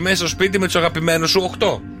 χαλάρωση μέσα στο σπίτι με τους αγαπημένους σου.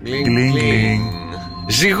 8.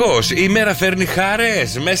 Ζυγός, η μέρα φέρνει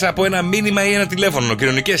χαρές μέσα από ένα μήνυμα ή ένα τηλέφωνο.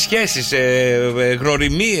 Κοινωνικές σχέσεις,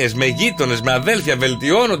 γνωριμίες με γείτονες, με αδέλφια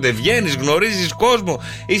βελτιώνονται, βγαίνεις, γνωρίζεις κόσμο.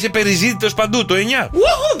 Είσαι περιζήτητος παντού. Το 9.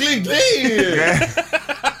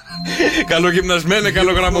 Καλογυμνασμένε,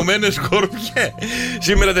 καλογραμμωμένε σκορπιέ.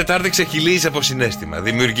 Σήμερα Τετάρτη ξεχυλίζει από συναίσθημα,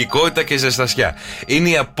 δημιουργικότητα και ζεστασιά. Είναι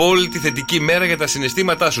η απόλυτη θετική μέρα για τα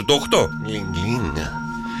συναισθήματά σου. Το 8.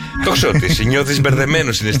 Το ξώτης, νιώθεις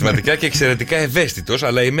μπερδεμένος συναισθηματικά και εξαιρετικά ευαίσθητος,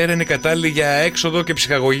 αλλά η μέρα είναι κατάλληλη για έξοδο και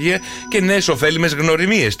ψυχαγωγία και νέες ωφέλιμες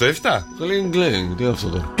γνωριμίες. Το 7. Τι είναι αυτό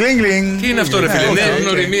τώρα? Κλινγκ. Τι είναι αυτό, ρε φίλε? Νέες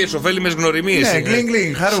γνωριμίες, ωφέλιμες γνωριμίες. Ναι,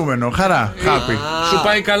 κλινγκ, χαρούμενο, χαρά, happy. Σου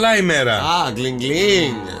πάει καλά η μέρα. Κλινγκ.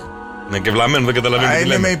 Ναι, και βλαμμένο, δεν καταλαβαίνω τι Είναι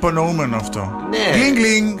λέμε. με υπονοούμενο αυτό. Ναι.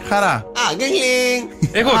 Κλινγκ, χαρά.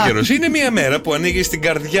 Κλινγκ. Εγώ καιρός. Είναι μια μέρα που ανοίγεις την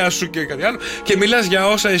καρδιά σου και κάτι άλλο και μιλάς για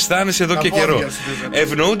όσα αισθάνεσαι εδώ και καιρό.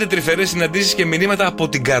 Ευνοούνται τρυφερές συναντήσεις και μηνύματα από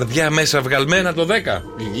την καρδιά μέσα βγαλμένα. Το 10.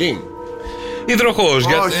 Υδροχόος.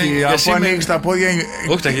 Όχι, αφού ανοίγεις τα πόδια.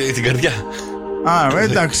 Όχι, την καρδιά.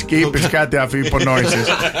 Εντάξει, και είπες κάτι αφού υπονόησες.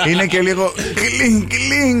 Είναι και λίγο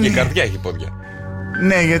κλινγκ. Και η καρδιά έχει πόδια.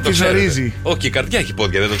 Ναι, γιατί ζορίζει. Όχι, η καρδιά έχει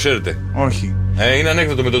πόδια, δεν το ξέρετε. Όχι. Είναι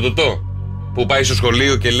ανέκδοτο με το τοτό. Που πάει στο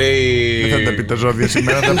σχολείο και λέει. Δεν θα τα πει τα ζώδια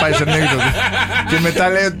σήμερα, θα πάει σε ανέκδοτο. Και μετά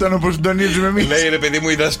λέει ότι τον αποσυντονίζουμε εμείς. Λέει ρε παιδί μου,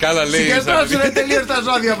 η δασκάλα λέει. Συγκεντρώσου ρε τελείως τα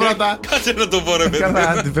ζώδια πρώτα. Κάτσε να το πω ρε παιδί. Καλά,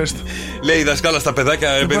 αντιπες το. Λέει η δασκάλα στα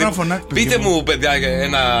παιδάκια, ρε παιδί. Πείτε μου, παιδιά,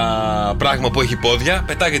 ένα πράγμα που έχει πόδια.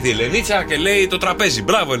 Πετάγεται η Ελενίτσα και λέει το τραπέζι.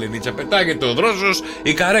 Μπράβο, Ελενίτσα. Πετάγεται ο Δρόσος,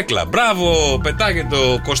 η καρέκλα. Μπράβο, πετάγεται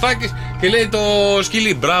ο Κωστάκης και λέει το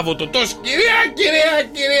σκυλί. Μπράβο, το τος.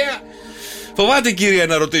 Κυρία. Φοβάται η κυρία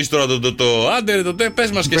να ρωτήσει τώρα το άντε ρε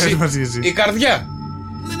πες μας και εσύ. Η καρδιά.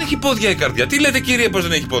 Δεν έχει πόδια η καρδιά. Τι λέτε κύριε πως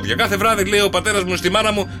δεν έχει πόδια? Κάθε βράδυ λέει ο πατέρας μου στη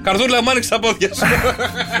μάνα μου, καρδούλα μου άνοιξε τα πόδια σου.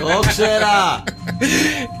 Το ξέρα.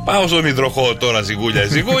 Πάω στον υδροχό τώρα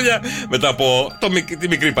ζυγούλια μετά από τη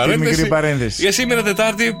μικρή παρένθεση. Για σήμερα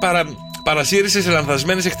Τετάρτη παρασύρισες σε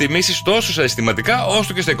λανθασμένες εκτιμήσεις τόσο στα αισθηματικά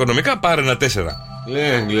όσο και στα οικονομικά. Πάρε ένα 4.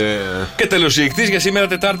 Και τέλος η ικτής για σήμερα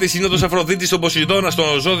Τετάρτη, η σύνοδος Αφροδίτης στον Ποσειδώνα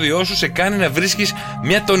στο ζώδιό σου σε κάνει να βρίσκεις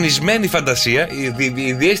μια τονισμένη φαντασία.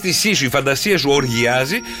 Η διαίσθησή σου, η φαντασία σου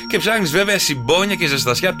οργιάζει και ψάχνεις βέβαια συμπόνια και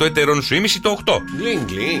ζεστασιά από το έτερον σου ήμιση. Το 8.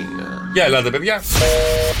 Για ελάτε παιδιά.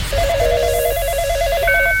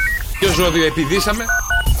 Ποιο ζώδιο επιδύσαμε?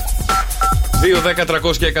 2, 10,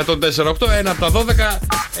 300 και 104,8. Ένα από τα 12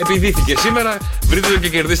 επιδύθηκε σήμερα. Βρείτε το και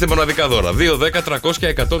κερδίστε μοναδικά δώρα. 2, 10, 300 και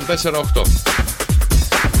 104,8.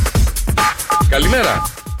 Καλημέρα.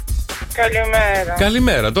 Καλημέρα.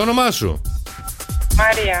 Καλημέρα, το όνομά σου?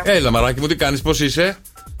 Μαρία. Έλα, μαράκι μου, τι κάνεις, πώς είσαι?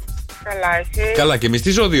 Καλά, εσύ? Καλά, και εμείς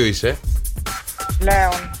τι ζώδιο είσαι?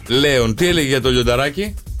 Λέων, τι έλεγε για το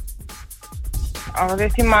λιονταράκι?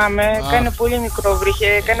 Δεν θυμάμαι. Κάνε πολύ μικρό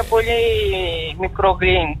βρήχε. Κάνε πολύ μικρό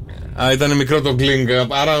γκλίνγκ. Α, ήταν μικρό το γκλίνγκ.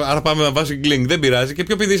 Άρα πάμε να βάσει γκλίνγκ. Δεν πειράζει. Και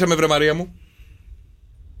ποιο πηδήσαμε, βρε Μαρία μου?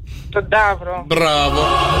 Τον Ταύρο. Μπράβο.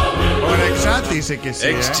 Ορεξάτη είσαι κι εσύ.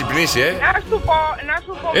 Έχεις ξυπνήσει, Να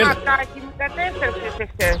σου πω, Ματάκι, με κατέστρεψες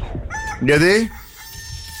εχθές.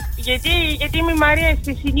 Γιατί είμαι η Μαρία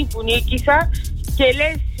Στεσίνη που νίκησα και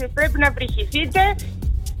λες πρέπει να βρυχηθείτε.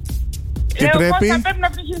 Και λέω πρέπει... πώς θα πρέπει να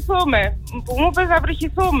βρυχηθούμε. Που μου είπες να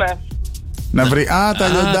βρυχηθούμε. Να βρει... τα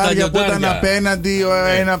λιοντάρια που ήταν απέναντι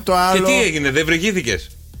ένα από το άλλο. Και τι έγινε, δεν βρυχήθηκες?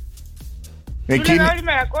 Του λέγα όλη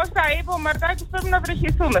μέρα, Κώστα είπε ο Μαρτάκης πρέπει να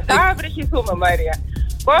βρυχηθούμε. Θα βρυχηθούμε, Μαρία.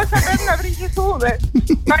 Κώστα πρέπει να βρυχηθούμε.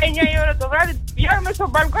 Πάει 9 η ώρα το βράδυ, βγαίνουμε στο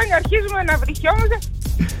μπαλκόνι, αρχίζουμε να βρυχιόμαστε.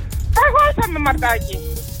 Παγώσαμε, Μαρτάκη.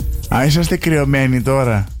 Α, είσαστε κρυωμένοι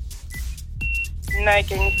τώρα. Ναι,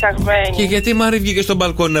 και νησταγμένοι. Και γιατί Μάρη βγήκε στο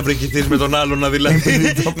μπαλκόνι να βρυχηθείς με τον άλλον, δηλαδή?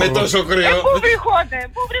 Με τόσο κρύο. Πού βρυχόνται?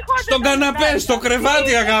 Στον καναπέ, στο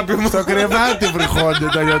κρεβάτι, αγάπη μου. Στο κρεβάτι βρυχόνται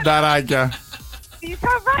τα λιονταράκια. Στη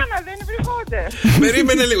σαβάνα δεν βρυχόνται.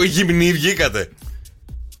 Περίμενε λίγο, γυμνοί βγήκατε?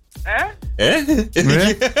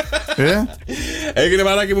 Έγινε,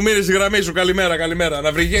 μαράκι μου, μείνε στη γραμμή σου. Καλημέρα.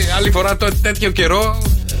 Να βρει άλλη φορά τέτοιο καιρό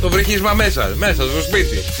το βρύχισμα μέσα στο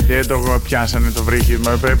σπίτι. Και το πιάσανε το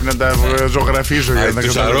βρύχισμα. Πρέπει να τα ζωγραφίζω για να τα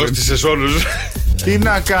τους αρρώστησες όλους. Τι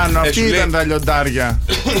να κάνω, αυτοί ήταν τα λιοντάρια.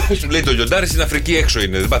 Σου λέει το λιοντάρι στην Αφρική έξω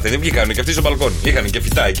είναι. Δεν πάθαινε, βγήκαν και αυτοί στο μπαλκόνι. Είχαν και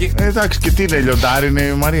φυτά εκεί. Εντάξει, και τι είναι λιοντάρι, είναι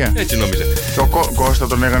η Μαρία. Έτσι νόμιζε. Το Κώστα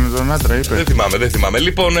τον έγανε τον άντρα, είπε. Δεν θυμάμαι.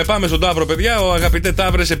 Λοιπόν, πάμε στον Ταύρο, παιδιά. Ο αγαπητέ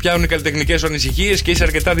Ταύρε, σε πιάνουν οι καλλιτεχνικές σου ανησυχίες και είσαι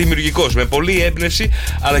αρκετά δημιουργικός. Με πολλή έμπνευση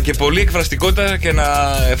αλλά και πολλή εκφραστικότητα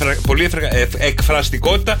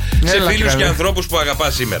εκφραστικότητα σε φίλους και ανθρώπους που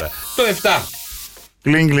αγαπάς σήμερα. Το 7.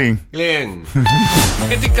 Γκλινγκ.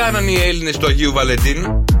 Και τι κάνανε οι Έλληνες του Αγίου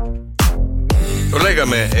Βαλεντίνου? Το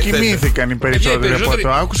λέγαμε εχθές. Κοιμήθηκαν οι περισσότεροι από ό,τι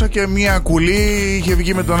το άκουσα και μια κουλή είχε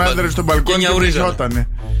βγει με τον άντρα στο μπαλκόνι και βρυχιότανε.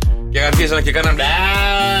 Και αρχίσαν και κάναν.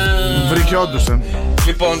 Βρυχιόντουσαν.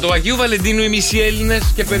 Λοιπόν, το Αγίου Βαλεντίνου οι μισοί Έλληνες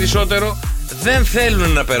και περισσότερο δεν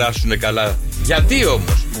θέλουν να περάσουν καλά. Γιατί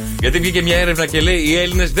όμως? Γιατί βγήκε μια έρευνα και λέει οι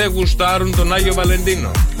Έλληνες δεν γουστάρουν τον Άγιο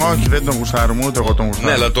Βαλεντίνο. Όχι, δεν τον γουστάρουμε, ούτε εγώ τον γουστάρω.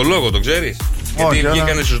 Ναι, αλλά το λόγο το ξέρεις? Γιατί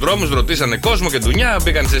βγήκανε στους δρόμους, ρωτήσανε κόσμο και δουλειά,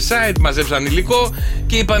 μπήκαν σε site, μαζέψαν υλικό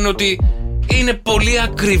και είπαν ότι είναι πολύ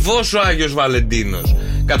ακριβώς ο Άγιος Βαλεντίνος.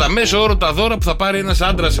 Κατά μέσο όρο τα δώρα που θα πάρει ένας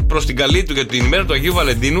άντρας προς την καλή του για την ημέρα του Αγίου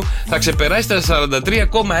Βαλεντίνου θα ξεπεράσει τα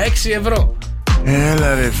 43,6 ευρώ.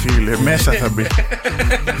 Έλα ρε φίλε, μέσα θα μπει.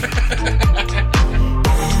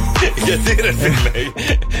 Γιατί ρε φίλε,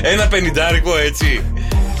 ένα 50 έτσι?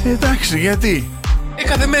 Εντάξει, γιατί?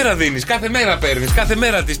 Κάθε μέρα δίνεις, κάθε μέρα παίρνεις, κάθε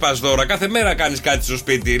μέρα της πας δώρα, κάθε μέρα κάνεις κάτι στο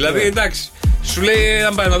σπίτι. Δηλαδή εντάξει, σου λέει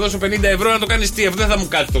αν πάει να δώσω 50 ευρώ να το κάνεις τι? Αυτό δεν θα μου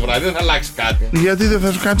κάτσει το βράδυ, δεν θα αλλάξει κάτι. Γιατί δεν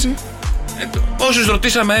θα σου κάτσει? Όσους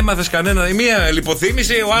ρωτήσαμε έμαθες κανένα? Η μία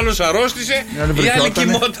λιποθύμησε, ο άλλος αρρώστησε, η άλλη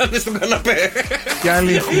κοιμότανε στον καναπέ. Και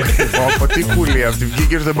άλλη τι κούλη αυτή,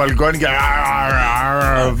 βγήκε στο μπαλκόνι και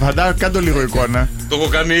φαντάζομαι, κάτω λίγο εικόνα. Το έχω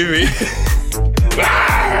κάνει ήδη.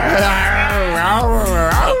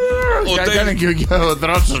 Έκανε και ο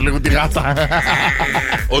Δρόσος λίγο τη γάτα.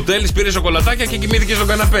 Ο Τέλης πήρε σοκολατάκια και κοιμήθηκε στον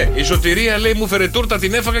καναπέ. Η Σωτηρία λέει μου φέρε τούρτα,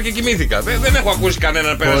 την έφαγα και κοιμήθηκα. Δεν έχω ακούσει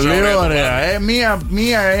κανέναν πέρασε. Πολύ ωραία.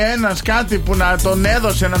 Ένας κάτι που να τον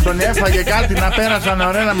έδωσε, να τον έφαγε κάτι, να πέρασαν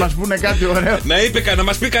ωραία, να μας πούνε κάτι ωραίο. Να είπε να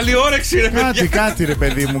μας πει καλή όρεξη ρε παιδιά. Κάτι ρε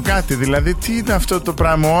παιδί μου, κάτι. Δηλαδή τι είναι αυτό το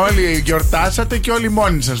πράγμα? Όλοι γιορτάσατε και όλοι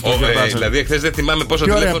μόνοι σας το γιορτάσατε. Δηλαδή εχθές δεν θυμάμαι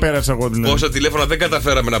πόσα τηλέφωνα δεν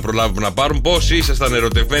καταφέραμε να προλάβουμε να πάρουν. Πόσοι ήσασταν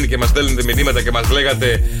ερωτευμένοι και μας στέλνετε μηνύματα και μας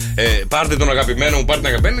λέγατε πάρτε τον αγαπημένο μου, πάρτε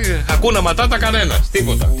τον αγαπημένο. Ακούνα ματάτα κανένας,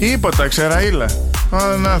 τίποτα, ξεραίλα.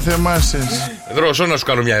 Να θεμάσες. Δρόσο, να σου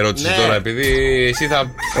κάνω μια ερώτηση τώρα, επειδή εσύ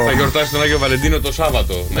θα γιορτάσεις τον Άγιο Βαλεντίνο το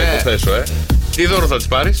Σάββατο. Να υποθέσω, Τι δώρο θα της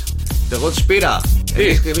πάρεις? Εγώ της πήρα.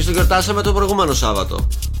 Εμείς το γιορτάσαμε το προηγούμενο Σάββατο.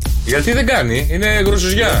 Γιατί δεν κάνει, είναι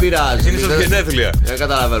γρουσουζιά. Δεν πειράζει. Είναι στα γενέθλια. Δεν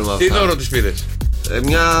καταλαβαίνουμε αυτά. Τι δώρο της πήρες?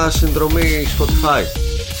 Μια συνδρομή Spotify.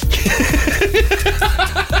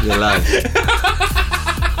 Γελάει.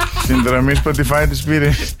 Συνδρομή Spotify της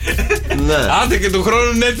πήρες? Ναι. Άντε και του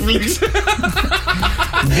χρόνου Netflix.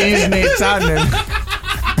 Disney Channel.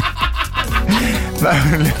 Να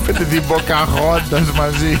βλέπετε την Pocahontas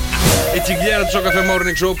μαζί. Η τσιγκλιέρα του Sok FM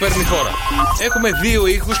Morning Show παίρνει χώρα. Έχουμε δύο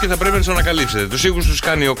ήχους και θα πρέπει να τους ανακαλύψετε. Τους ήχους τους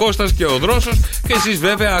κάνει ο Κώστας και ο Δρόσος. Και εσείς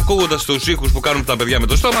βέβαια, ακούγοντας τους ήχους που κάνουν τα παιδιά με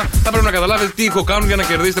το στόμα, θα πρέπει να καταλάβετε τι ήχο κάνουν για να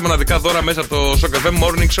κερδίσετε μοναδικά δώρα μέσα από το Sok FM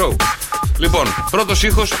Morning Show. Λοιπόν, πρώτος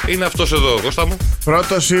ήχος είναι αυτός εδώ, Κώστα μου.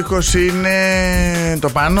 Πρώτος ήχος είναι το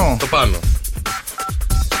πάνω. Το πάνω.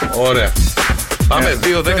 Ωραία. Πάμε,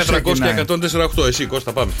 2, 10, 300 και 148. Εσύ,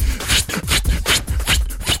 Κώστα, πάμε.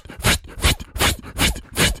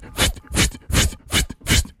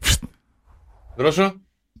 Δρόσο.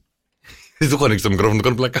 Δεν του έχω ανοίξει το μικρόφωνο,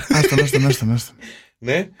 κάνω πλακά. Άστον.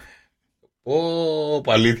 Ναι.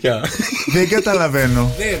 Αλήθεια. Δεν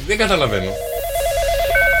καταλαβαίνω. Δεν καταλαβαίνω.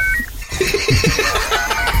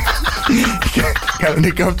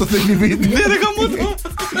 Κανονικά αυτό δεν είναι βίντεο. Ναι, ρε γαμώτο.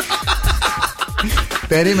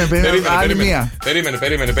 Περίμενε, άλλη μία. Περίμενε,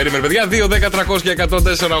 παιδιά. 2, 10, 300 και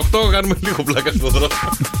 148. Κάνουμε λίγο πλάκα στο δρόμο.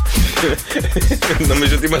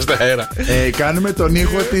 Νομίζω ότι είμαστε αέρα. Κάνουμε τον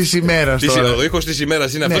ήχο της ημέρας. Ο ήχος της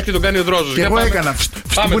ημέρας είναι αυτός και τον κάνει ο Δρόσος. Και εγώ έκανα.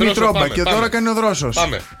 Που είναι η τρόμπα και τώρα κάνει ο Δρόσος.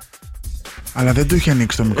 Πάμε. Αλλά δεν του είχε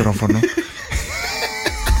ανοίξει το μικρόφωνο.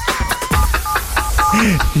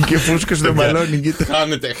 Και φούσκο στο μπαλόνι, κοίτα.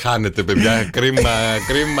 Χάνετε, παιδιά. Κρίμα,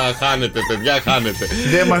 χάνετε, παιδιά, χάνετε.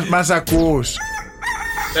 Δεν μας ακούς.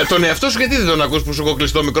 Τον εαυτό σου γιατί δεν τον ακούς που σου έχω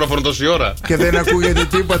κλειστό μικρόφωνο τόση ώρα? Και δεν ακούγεται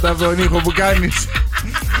τίποτα από τον ήχο που κάνεις.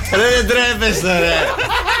 Δεν τρέπεστε, ρε.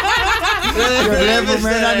 Και βλέπουμε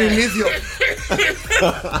έναν ηλίθιο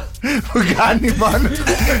που κάνει μόνο.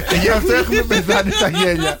 Γι' αυτό έχουμε πεθάνει στα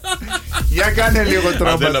γέλια. Για κάνε λίγο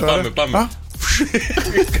τρόμπα τώρα. Πάμε.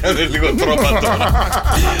 Κάνε λίγο τρόμπα τώρα.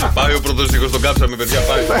 Πάει ο πρώτος ήχος, τον κάψαμε, παιδιά,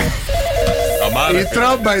 πάει. Η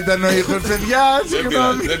τρόμπα ήταν ο ήχος, παιδιά.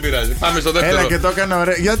 Δεν πειράζει. Πάμε στο δεύτερο. Έλα και το έκανε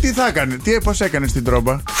ωραία. Γιατί θα έκανε, πώς έκανες την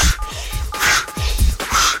τρόμπα?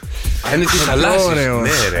 Είναι τη θαλάσσης. Ωραίος.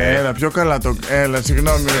 Έλα, πιο καλά το. Έλα,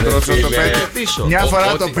 συγγνώμη, το πέτυχε. Μια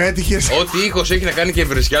φορά το πέτυχες. Ό,τι ήχος έχει να κάνει και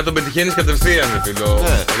βρισιά, τον πετυχαίνεις κατευθείαν, φίλο.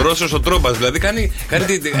 Δρόσος ο τρόμπας. Δηλαδή κάνει.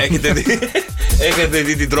 Έχετε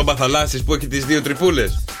δει την τρόμπα θαλάσσης που έχει τις δύο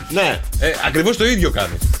τρυπούλες? Ναι. Ακριβώς το ίδιο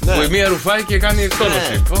κάνει. Που η μία ρουφάει και κάνει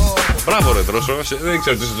εκτόνωση. Μπράβο, ρε Δρόσο. Δεν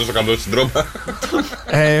ξέρω ότι είσαι τόσο καλό στην τρόμπα.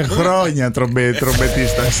 Χρόνια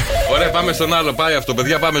τρομπετίστας. Ωραία, πάμε στον άλλο. Πάει αυτό,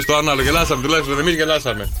 παιδιά, πάμε στο άλλο. Γελάσαμε, τουλάχιστον εμείς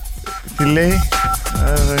γελάσαμε. Τι λέει?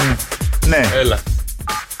 Ναι. Έλα.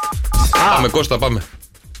 Πάμε, Κώστα, πάμε.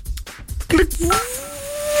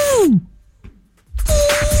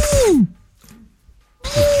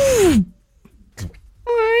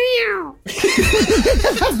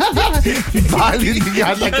 Πάλι τη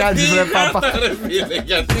γάτα κάνεις, ρε πάπα.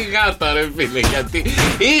 Γιατί γάτα, ρε φίλε, γιατί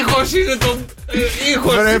ήχος είναι το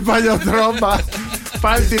ήχος. Ρε παλιοτρόμπα.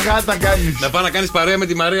 Πάλι τη γάτα κάνεις. Να πάω να κάνεις παρέα με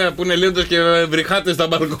τη Μαρία που είναι λίοντος και βρυχάτες στα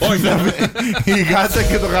μπαλκόνια. Η γάτα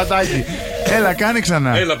και το γατάκι. Έλα, κάνε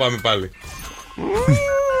ξανά. Έλα, πάμε πάλι.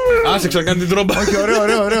 Άσε ξανακάνει την τρόμπα. Όχι,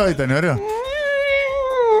 ωραίο ήταν, ωραίο.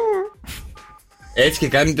 Έτσι και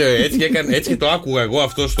κάνετε, έτσι και το άκουγα εγώ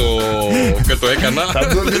αυτό και το έκανα. Θα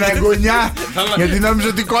του την αγωνιά, γιατί νόμιζα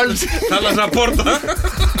ότι κόλλησε. Θα άλλαζα πόρτα.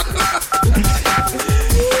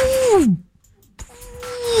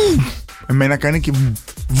 Εμένα κάνει και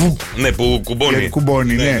βου. Ναι, που κουμπώνει.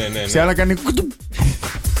 Κουμπώνει, ναι. Σε άλλα κάνει κουτου.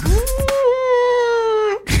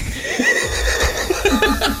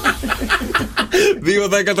 Δύο,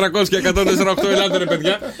 10, 300 και 148. Ελάτε, ρε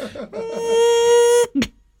παιδιά.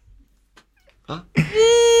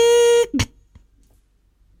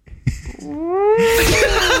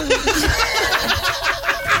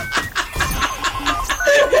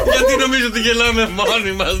 Γιατί νομίζω ότι γελάμε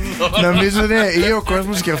μόνοι μας? Νομίζω ναι, ή ο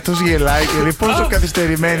κόσμος και αυτός γελάει και λέει πόσο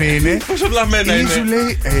καθυστερημένοι είναι. Πόσο βλαμμένα είναι. Ή σου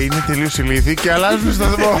λέει είναι τελείως ηλίθιοι και αλλάζουν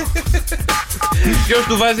σταθμό. Ποιος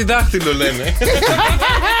του βάζει δάχτυλο, λένε.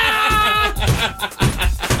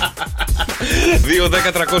 2,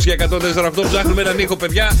 10, 300 και 148. Ψάχνουμε έναν ήχο,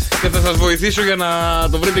 παιδιά, και θα σας βοηθήσω για να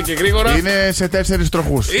το βρείτε και γρήγορα. Είναι σε 4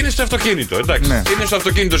 τροχούς. Είναι στο αυτοκίνητο, εντάξει. Ναι. Είναι στο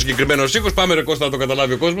αυτοκίνητο συγκεκριμένος ήχος. Πάμε, ρε Κώστα, να το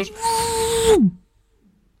καταλάβει ο κόσμος.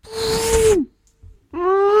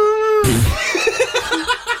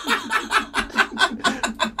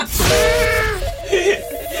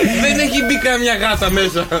 Δεν έχει μπει καμιά γάτα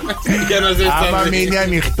μέσα για να ζεσταθεί. Άμα μείνει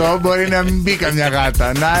ανοιχτό μπορεί να μην μπει καμιά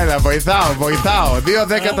γάτα. Να έλα, βοηθάω. 2,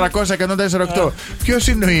 10, 300, 148. Ποιος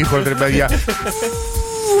είναι ο ήχος, ρε παιδιά?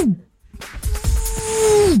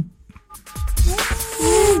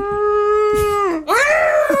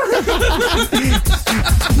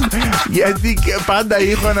 Γιατί πάντα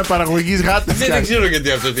ήχο αναπαραγωγής γάτας. Δεν ξέρω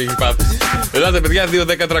γιατί αυτό τι έχει πάθει. Ελάτε, παιδιά, 2,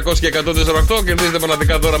 10, 300 και 148. Κερδίζετε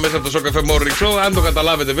μοναδικά τώρα μέσα από το Sok FM Morning Show. Αν το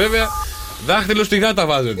καταλάβετε, βέβαια. Δάχτυλο στη γάτα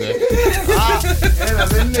βάζετε. Έλα,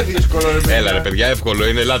 δεν είναι δύσκολο, ρε παιδιά. Έλα, ρε παιδιά, εύκολο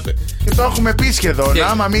είναι, ελάτε. Και το έχουμε πει σχεδόν.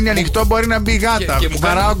 Άμα μείνει ανοιχτό, μπορεί να μπει γάτα.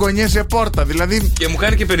 Βαράω γκονιές σε πόρτα, δηλαδή. Και μου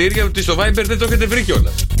κάνει και περιέργεια ότι στο Viber δεν το έχετε βρει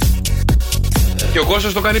κιόλας. Και ο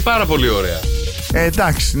Κώστας το κάνει πάρα πολύ ωραία.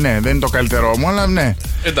 Εντάξει, ναι, δεν είναι το καλύτερό μου, αλλά ναι.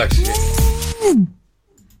 Εντάξει.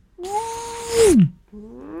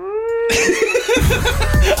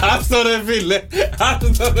 Αυτό ρε φίλε.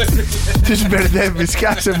 Τις μπερδεύεις,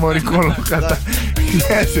 κάτσε μωρή κολοκατά.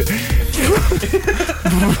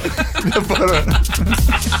 Δεν μπορώ.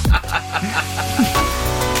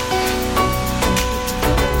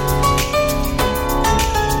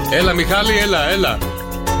 Έλα Μιχάλη, έλα.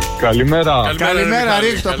 Καλημέρα,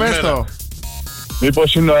 ρίχτω, πες το.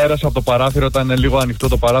 Μήπως είναι ο αέρας από το παράθυρο όταν είναι λίγο ανοιχτό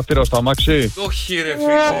το παράθυρο στο αμάξι? Όχι ρε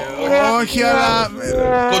φίλε. Όχι, αλλά...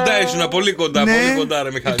 Κοντά ήσουν, πολύ κοντά, ναι, πολύ κοντά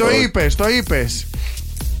ρε Μιχάλη. Το είπες.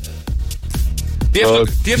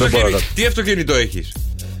 Τι αυτοκίνητο έχεις?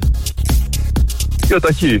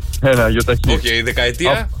 Γιοταχή, ένα γιοταχή. Οκ,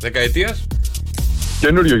 δεκαετίας.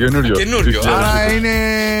 Καινούριο. Άρα είναι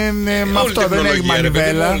με αυτό, δεν έχει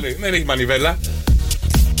μανιβέλα. Δεν έχει μανιβέλα.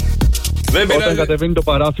 Όταν κατεβαίνει το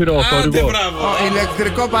παράθυρο, ο θόρυβος.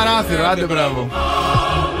 Ηλεκτρικό παράθυρο, άντε μπράβο.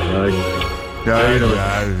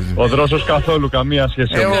 Ο Δρόσος καθόλου, καμία σχέση.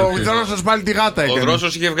 Ο Δρόσος πάλι τη γάτα έκανε. Ο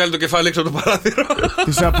Δρόσος είχε βγάλει το κεφάλι έξω από το παράθυρο.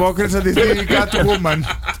 Της απόκρισα τη θεία Catwoman.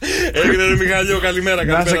 Έγινε ρε Μιχαλιό, καλημέρα.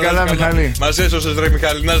 Να σε καλά Μιχαλή. Μας έσωσες ρε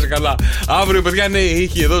Μιχαλή, να σε καλά. Αύριο παιδιά νέοι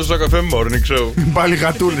ήχοι εδώ στο Sok FM Morning Show. Πάλι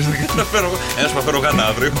γατούλες. Ένας που φέρω γάτα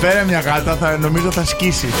αύριο. Φέρε μια γάτα, νομίζω θα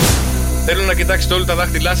σκίσει. Θέλω να κοιτάξετε όλοι τα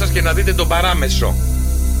δάχτυλά σας και να δείτε τον παράμεσο.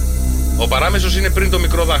 Ο παράμεσος είναι πριν το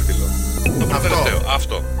μικρό δάχτυλο. Το προτελευταίο.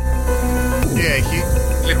 Αυτό. Τι έχει?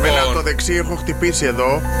 Λοιπόν... Εμένα από το δεξί έχω χτυπήσει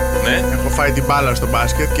εδώ. Ναι. Έχω φάει την μπάλα στο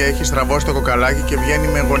μπάσκετ και έχει στραβώσει το κοκαλάκι και βγαίνει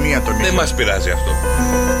με γωνία τον ήλιο. Δεν μας πειράζει αυτό.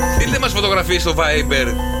 Στείλτε μας φωτογραφίες στο Viber.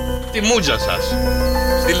 Τη μούτζα σας.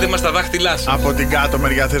 Στείλτε μας τα δάχτυλά σας. Από την κάτω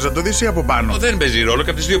μεριά θες να το δεις ή από πάνω? Δεν παίζει ρόλο και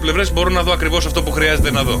από τις δύο πλευρές μπορώ να δω ακριβώς αυτό που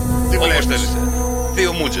χρειάζεται να δω. Τι όπως βλέπεις? θέλεις.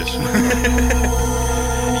 Δύο μούτζες.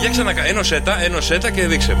 Για ξανακά. Ένωσέτα και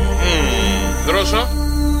δείξε μου. Δρόσο.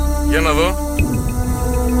 Για να δω.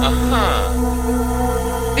 Αχα.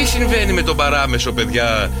 Τι συμβαίνει με τον παράμεσο,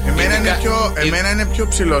 παιδιά? Εμένα είναι πιο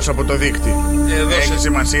ψηλός από το δίκτυ. Έχει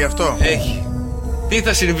σημασία αυτό? Έχει. Τι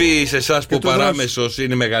θα συμβεί σε εσάς που ο παράμεσος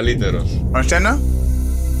είναι μεγαλύτερος? Εσένα?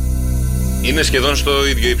 Είναι σχεδόν στο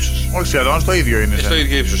ίδιο ύψος. Όχι, σχεδόν στο ίδιο είναι. Στο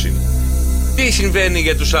ίδιο ύψος είναι. Τι συμβαίνει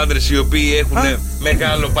για τους άντρες οι οποίοι έχουν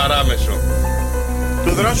μεγάλο παράμεσο?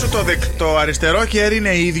 Του Δρόσου το αριστερό χέρι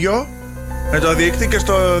είναι ίδιο με το δίκτυ και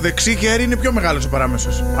στο δεξί χέρι είναι πιο μεγάλος ο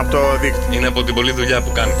παράμεσος από το δίκτυ. Είναι από την πολλή δουλειά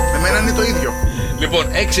που κάνει. Εμένα είναι το ίδιο. Λοιπόν,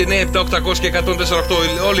 6, 9, 7, 800 και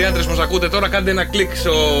 104,8. Όλοι οι άντρες που μας ακούτε τώρα, κάντε ένα κλικ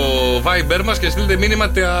στο Viber μας και στείλτε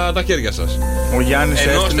μήνυμα τα χέρια σας. Ο Γιάννης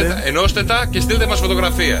ενώστε τα και στείλτε μας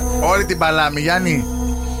φωτογραφία. Όλη την παλάμη, Γιάννη.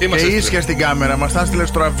 Και ίσια στην κάμερα, μας τα στείλε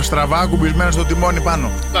στραβά κουμπισμένα στο τιμόνι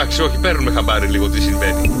πάνω. Εντάξει, όχι, παίρνουμε χαμπάρι λίγο τι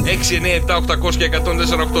συμβαίνει. 6, 9, 7, 800 και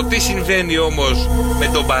 104,8. Τι συμβαίνει όμως με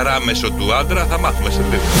τον παράμεσο του άντρα, θα μάθουμε σε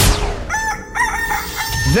λίγο.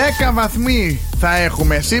 10 βαθμοί θα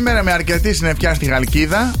έχουμε σήμερα με αρκετή συννεφιά στη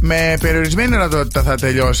Χαλκίδα. Με περιορισμένη ορατότητα θα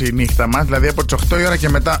τελειώσει η νύχτα μας. Δηλαδή από τις 8 η ώρα και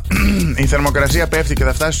μετά η θερμοκρασία πέφτει και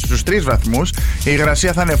θα φτάσει στους 3 βαθμούς. Η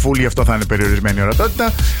υγρασία θα είναι full, γι' αυτό θα είναι περιορισμένη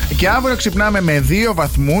ορατότητα. Και αύριο ξυπνάμε με 2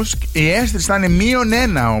 βαθμούς. Η αίσθηση θα είναι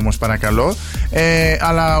 -1 όμως, παρακαλώ.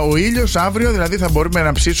 Αλλά ο ήλιος αύριο, δηλαδή θα μπορούμε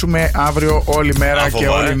να ψήσουμε αύριο όλη μέρα και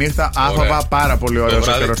όλη νύχτα. Άφαβα, πάρα πολύ ωραίος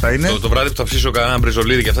ο καιρός θα είναι. Το βράδυ που θα ψήσω κανένα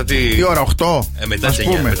μπριζολίδι και αυτά τι ώρα, 8? Μετά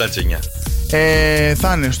τις 9.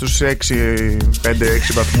 Θα είναι στους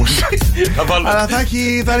 5-6 βαθμούς. Αλλά θα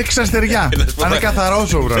έχει αστεριά. Θα είναι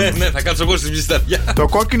καθαρός ο ουρανός. Ναι, θα κάτσω εγώ στη μυσταριά. Το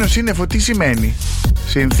κόκκινο σύννεφο τι σημαίνει?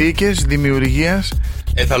 Συνθήκες δημιουργίας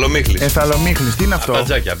Εθαλομίχλης, τι είναι αυτό?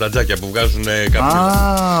 Από τα τζάκια που βγάζουν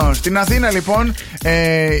κάποιοι. Στην Αθήνα λοιπόν,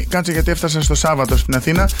 κάτσε γιατί έφτασα στο Σάββατο στην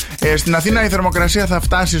Αθήνα. Στην Αθήνα η θερμοκρασία θα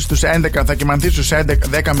φτάσει στους 11, θα κυμανθεί στους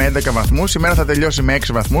 10 με 11 βαθμούς. Σήμερα θα τελειώσει με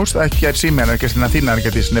 6 βαθμούς. Θα έχει σήμερα και στην Αθήνα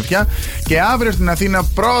αρκετή συννεφιά. Και αύριο στην Αθήνα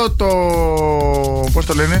πώς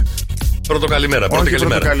το λένε? Πρώτο καλημέρα. Πρώτο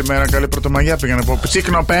καλημέρα. Καλή πρωτομαγιά πήγα να πω.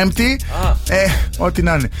 Ψύκνο Πέμπτη. Ό,τι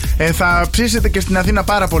να είναι. Θα ψήσετε και στην Αθήνα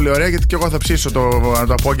πάρα πολύ ωραία, γιατί και εγώ θα ψήσω το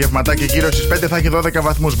απόγευματάκι γύρω στις 5 θα έχει 12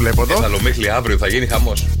 βαθμούς, βλέπω εδώ. Εφαλομίχλη αύριο, θα γίνει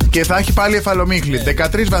χαμός. Και θα έχει πάλι εφαλομίχλη.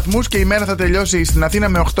 13 βαθμούς και η μέρα θα τελειώσει στην Αθήνα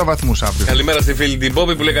με 8 βαθμούς αύριο. Καλημέρα στη φίλη την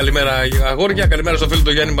Πόπη που λέει καλημέρα αγόρια. Καλημέρα στο φίλο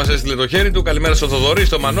του Γιάννη που μας έστειλε το χέρι του. Καλημέρα στο Θοδωρή,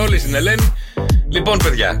 στο Μανώλη, στην Ελένη. Λοιπόν,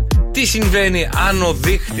 παιδιά, τι συμβαίνει αν ο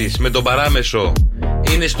δείχτης με τον παράμεσο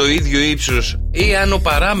είναι στο ίδιο ύψος ή αν ο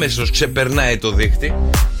παράμεσος ξεπερνάει το δείχτη?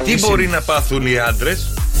 Τι μπορεί να πάθουν οι άντρες?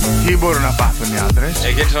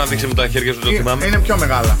 Για ξαναδείξε μου τα χέρια σου, το θυμάμαι. Είναι πιο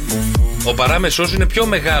μεγάλα. Ο παράμεσος είναι πιο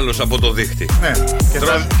μεγάλος από το δείχτη. Ναι,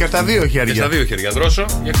 και στα δύο χέρια. Και στα δύο χέρια. Δρόσο,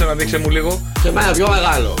 για ξαναδείξε μου λίγο. Και εμένα πιο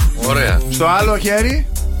μεγάλο. Ωραία. Στο άλλο χέρι.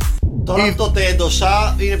 Τώρα αυτό το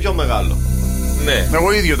έντοσα είναι πιο μεγάλο. Ναι.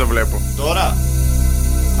 Εγώ ίδιο το βλέπω. Τώρα.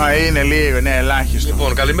 Είναι λίγο, ναι, ελάχιστο.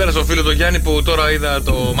 Λοιπόν, καλημέρα στο φίλο του Γιάννη που τώρα είδα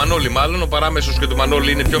το Μανώλη, μάλλον. Ο παράμεσος και του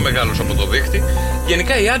Μανώλη είναι πιο μεγάλος από το δίχτυ.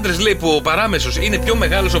 Γενικά οι άντρες λέει που ο παράμεσος είναι πιο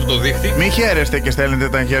μεγάλος από το δίχτυ. Μη χαίρεστε και στέλνετε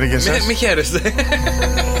τα χέρια σας. Μη χαίρεστε.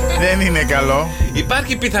 Δεν είναι καλό.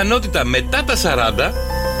 Υπάρχει πιθανότητα μετά τα 40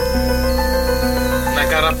 να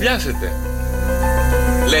καραφιάσετε.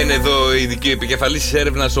 Λένε εδώ οι ειδικοί επικεφαλής της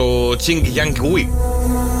έρευνας, ο Τσινγκ Γιάνγκ Ουι,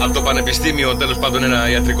 από το πανεπιστήμιο, τέλος πάντων ένα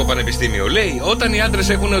ιατρικό πανεπιστήμιο. Λέει, όταν οι άντρες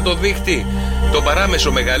έχουν το δίχτυ, το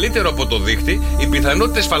παράμεσο μεγαλύτερο από το δίχτυ, οι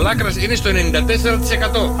πιθανότητες φαλάκρας είναι στο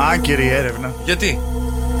 94%. Άκυρη έρευνα. Γιατί?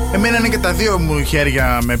 Εμένα είναι και τα δύο μου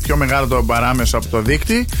χέρια με πιο μεγάλο το παράμεσο από το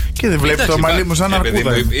δίχτυ και δεν βλέπει το μαλλί μου σαν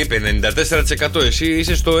αρκούδα. Είπε 94%, εσύ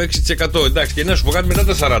είσαι στο 6%. Εντάξει, και να σου πω κάτι μετά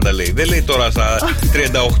τα 40 λέει. Δεν λέει τώρα στα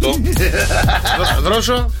 38.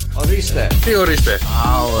 Δρόσο. Ορίστε. Τι ορίστε?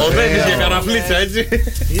 Οδεύεις για καραφλίτσα, έτσι.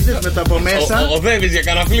 Είδες μετά από μέσα. Οδεύεις για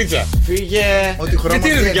καραφλίτσα. Φύγε. Και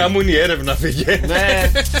τι δικιά μου είναι η έρευνα, φύγε.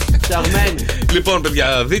 Ναι, φτιαγμένη. Λοιπόν,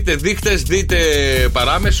 παιδιά, δείτε δείχτες, δείτε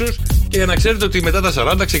παράμεσους. Και για να ξέρετε ότι μετά τα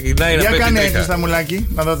 40 ξεκινάει να πέφτει. Για κάνε έτσι στα μουλάκι,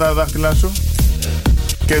 να δω τα δάχτυλά σου.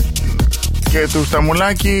 Και του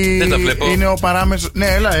σταμουλάκι είναι ο παράμεσος. Ναι,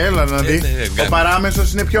 έλα να δει. Ο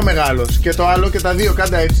παράμεσος είναι πιο μεγάλος. Και το άλλο και τα δύο,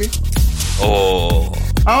 κάντα έτσι.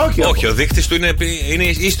 Όχι, ο δείχτης του είναι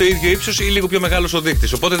ή στο ίδιο ύψος ή λίγο πιο μεγάλος ο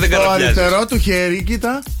δείχτης. Οπότε δεν καραφιάζει. Το αριστερό του χέρι,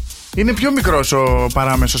 κοίτα, είναι πιο μικρός ο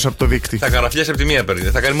παράμεσος από το δείκτη. Θα καραφιάσει από τη μία παίρνει.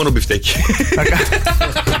 Θα κάνει μόνο μπιφτέκι.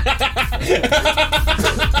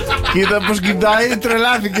 Κοίτα πως κοιτάει,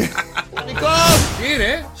 τρελάθηκε. Νικό! Τι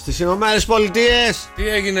είναι? Στις Ηνωμένες Πολιτείες. Τι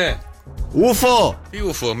έγινε? Ούφο! Τι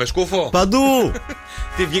ούφο, με σκούφο? Παντού!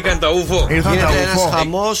 Τι βγήκαν τα ούφο? Γίνεται ένας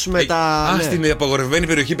χαμός με τα. Α, στην απαγορευμένη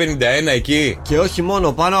περιοχή 51 εκεί. Και όχι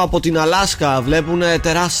μόνο, πάνω από την Αλάσκα βλέπουν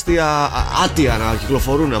τεράστια άτια να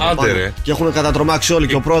κυκλοφορούν από πάνω. Και έχουν κατατρομάξει όλοι.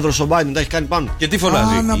 Και ο πρόεδρος ο Μπάιντεν τα έχει κάνει πάνω. Και τι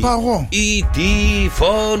φωνάζει? Να πάω εγώ. Ή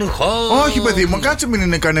τύφων χω. Όχι, παιδί μου, κάτσε μην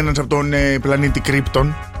είναι κανένας από τον πλανήτη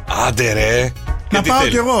Κρύπτον. Άντε ρε. Να πάω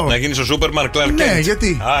κι εγώ. Να γίνεις ο Σούπερμαν Κλάρκ Κέντ. Ναι,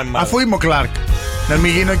 γιατί? Αφού είμαι ο Κλάρκ. Να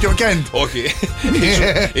μην γίνω και ο Κέντ. Όχι.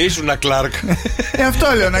 Ήσουνα Κλάρκ. Αυτό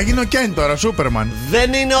λέω, να γίνω Κέντ τώρα, Σούπερμαν.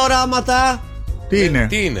 Δεν είναι οράματα. Τι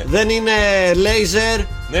είναι? Δεν είναι λέιζερ.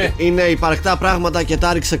 Ναι. Είναι υπαρκτά πράγματα και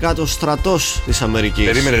τα ρίξε κάτω ο στρατός της Αμερικής.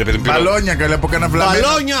 Περίμενε ρε παιδί. Μπαλόνια καλέ από κανένα βλαμμένο.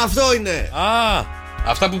 Μπαλόνια αυτό είναι.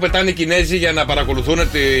 Αυτά που πετάνε οι Κινέζοι για να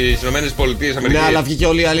παρακολουθούν τις ΗΠΑ. Ναι, αλλά βγήκε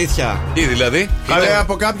όλη η αλήθεια. Τι δηλαδή? Καλέ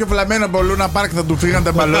από κάποιο βλαμμένο μπολούνα πάρκ θα του φύγαν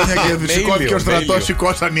τα μπαλόνια και σηκώθηκε ο στρατός.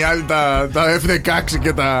 Σηκώσαν οι άλλοι τα F-16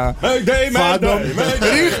 και τα Phantom.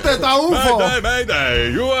 Ρίχτε τα ούφο!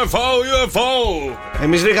 UFO!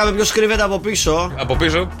 Εμείς βρήκαμε ποιος κρύβεται από πίσω. Από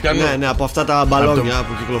πίσω? Ναι, από αυτά τα μπαλόνια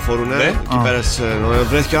που κυκλοφορούν. Εκεί πέρα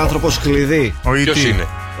βρέθηκε ο άνθρωπος κλειδί. Ποιος είναι?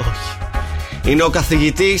 Είναι ο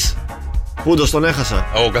καθηγητής. Πούντος τον έχασα.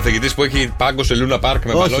 Ο καθηγητής που έχει πάγκο σε Λούνα Πάρκ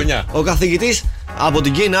με μπαλόνια. Ο καθηγητής από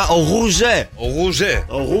την Κίνα, ο Γουζέ. Ο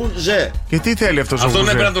Γουζέ. Και τι θέλει αυτός ο Γουζέ? Αυτόν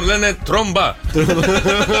έπρεπε να τον λένε τρόμπα.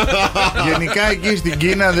 Γενικά εκεί στην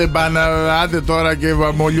Κίνα δεν πάνε, άντε τώρα και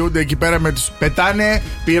μολιούνται εκεί πέρα με τους. Πετάνε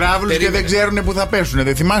πυράβλους και δεν ξέρουν που θα πέσουν.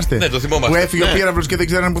 Δεν θυμάστε? Ναι, το θυμόμαστε. Που έφυγε ο πύραυλος και δεν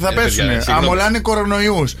ξέρουν που θα πέσουν. Αμολάνε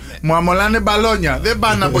κορονοϊούς. Μου αμολάνε μπαλόνια. Δεν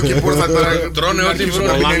πάνε από εκεί που θα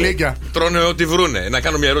τρώνε ό,τι βρούνε. Να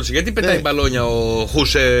κάνω μια ερώτηση. Γιατί πετάει μπαλόνια ο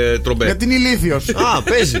Χουσέ Τρομπέ? Γιατί είναι ηλίθιος.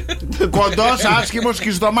 Παίζει. Κοντός, άσχημος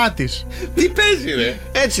σχιστομάτης. Τι παίζει ρε?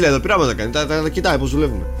 Έτσι λέει, το πειράματα κάνει. Τα κοιτάει πως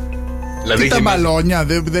δουλεύουν. Δηλαδή τα μπαλόνια,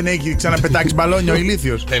 δεν έχει ξαναπετάξει μπαλόνια ο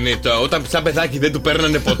ηλίθιος. Όταν σαν παιδάκι δεν του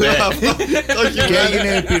παίρνανε ποτέ. Και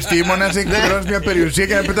έγινε επιστήμονας, έχει πληρώσει μια περιουσία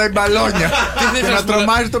και να πετάει μπαλόνια. Και να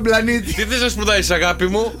τρομάζει τον πλανήτη. Τι θες να σπουδάσεις αγάπη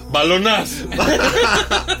μου? Μπαλονάς.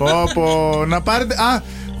 Πω, να πάρετε.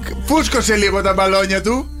 Φούσκωσε λίγο τα μπαλόνια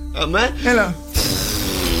του. Έλα.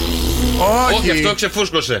 Όχι, αυτό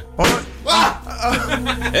ξεφούσκωσε.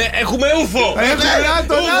 Έχουμε ούφο! Έχουμε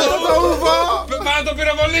το ούφο! Πάμε να το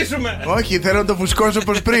πυροβολήσουμε! Όχι, θέλω να το φουσκώσω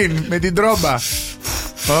όπως πριν, με την τρόμπα.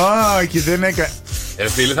 Όχι, δεν έκανα.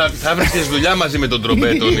 Φίλε, θα βρεις δουλειά μαζί με τον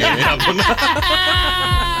τρομπέτον.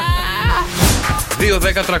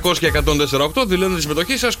 2-10-300 και 104-8 δηλώνετε τη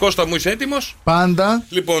συμμετοχή σας. Κώστα μου, είσαι έτοιμος? Πάντα.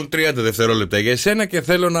 Λοιπόν, 30 δευτερόλεπτα για εσένα και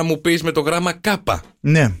θέλω να μου πεις με το γράμμα Κάπα.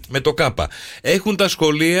 Ναι. Με το Κάπα. Έχουν τα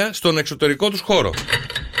σχολεία στον εξωτερικό τους χώρο.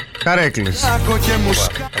 Καρέκλες.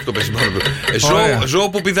 Αυτό πες μόνο του. Ζώο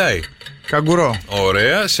που πηδάει. Καγκουρό.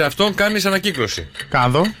 Ωραία, σε αυτόν κάνεις ανακύκλωση.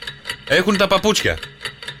 Κάδο. Έχουν τα παπούτσια.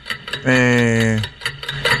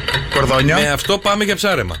 Κορδόνια. Με αυτό πάμε για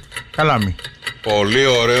ψάρεμα. Καλάμι. Πολύ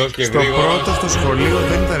ωραίος και γρήγορος. Στο πρώτο στο σχολείο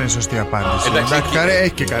δεν ήταν η σωστή απάντηση. Εντάξει,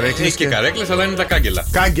 έχει και καρέκλες. Έχει και καρέκλες, αλλά είναι τα κάγκελα.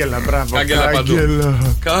 Κάγκελα, μπράβο. Κάγκελα παντού.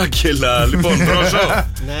 Κάγκελα. Λοιπόν, Δρόσο.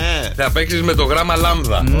 Ναι. Θα παίξεις με το γράμμα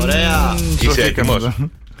λάμδα. Ωραία. Είσαι έτοιμος?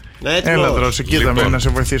 Έλα, Δρόσο, κοίτα με να σε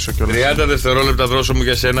βοηθήσω κιόλας. 30 δευτερόλεπτα, Δρόσο μου,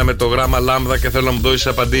 για σένα με το γράμμα λάμδα και θέλω να μου δώσεις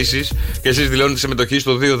απαντήσεις. Και εσείς δηλώνετε συμμετοχή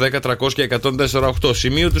στο 2-10-300-1048.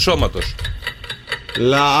 Σημείο του σώματος.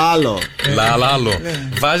 Λαάλο. Λαάλο.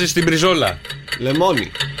 Βάζεις στην μπριζόλα.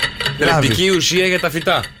 Λεμόνι. Θρεπτική ουσία για τα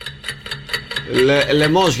φυτά.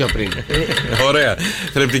 Λεμόζια πριν. Ωραία.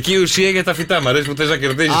 Θρεπτική ουσία για τα φυτά. Μ' αρέσει που θες να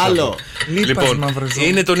κερδίσεις. Άλλο. Λοιπόν,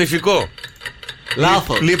 είναι το νηφικό.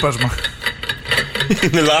 Λάθος. Λίπασμα.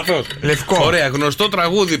 Είναι λάθος. Λευκό. Ωραία. Γνωστό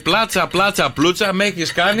τραγούδι. Πλάτσα, πλάτσα, πλούτσα. Με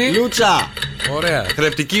έχεις κάνει. Λούτσα. Ωραία.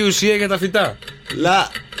 Θρεπτική ουσία για τα φυτά. Λάδι.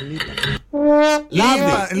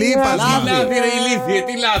 Λίπασμα. Λάδι, ρε ηλίθιε.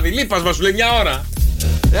 Τι λάδι. Λίπασμα σου λέει μια ώρα.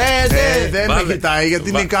 Δεν με κοιτάει γιατί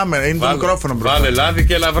είναι η κάμερα. Είναι το μικρόφωνο μπροστά. Βάλε λάδι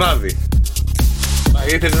και λαβράδι.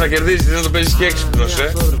 Ήθελες να κερδίσεις, δεν το παίζεις και έξυπνος,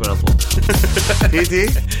 Αυτό έπρεπε να πω. Τι.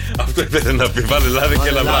 Αυτό ήθελε να πει. Βάλε λάδι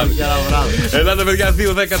και λαβράδι. Ελάτε, παιδιά,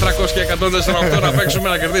 2, 10, 300 και 148 να παίξουμε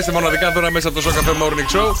να κερδίσετε μοναδικά δώρα μέσα από το Sok FM Morning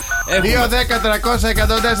Show. 2, 10, 300,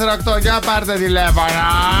 148. Για πάρτε τηλέφωνα.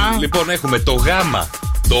 Λοιπόν, έχουμε το γάμα,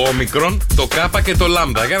 το όμικρον, το κάπα και το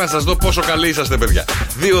λάμδα. Για να σας δω πόσο καλοί είσαστε, παιδιά.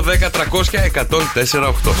 2, 10, 300 και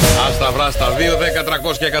 148. Άστα βράστα. 2, 10,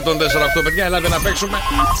 300 και 148, παιδιά. Ελάτε να παίξουμε.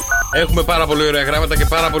 Έχουμε πάρα πολύ ωραία γράμματα και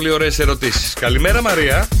πάρα πολύ ωραίες ερωτήσεις. Καλημέρα,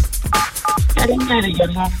 Μαρία. Καλημέρα,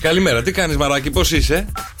 Γιώργο. Καλημέρα. Τι κάνεις, Μαράκι, πώς είσαι?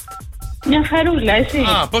 Μια χαρούλα, εσύ?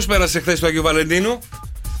 Πώς πέρασε χθες το Αγίου Βαλεντίνου?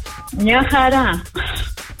 Μια χαρά.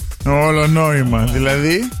 Όλο νόημα,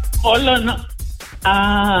 δηλαδή.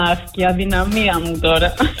 Και αδυναμία μου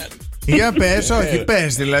τώρα. Για πες, όχι,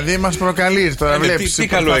 πες. Δηλαδή μας προκαλείς τώρα. Βλέπεις. Τι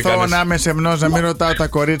καλό έκανες? Προσπαθώ να είμαι σεμνός, να μην ρωτάω τα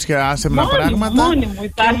κορίτσια άσεμνα πράγματα. Μόνη μου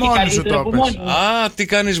υπάρχει καλύτερο που μόνη μου. Τι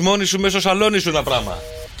κάνεις μόνη σου μέσω σαλόνι σου ένα πράγμα.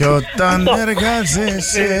 Και όταν εργάζεσαι,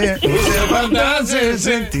 σε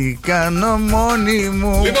φαντάζεσαι τι κάνω μόνη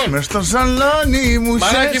μου. Μες στο σαλόνι μου,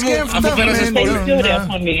 Μαράκι σε μου, αφού πέρασες πολύ. Έχει πιο ωραία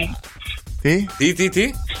φωνή.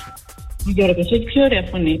 Τι? Ο Γιώργος έχει πιο ωραία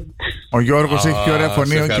φωνή. Ο Γιώργος έχει πιο ωραία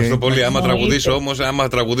φωνή. Ευχαριστώ πολύ. Άμα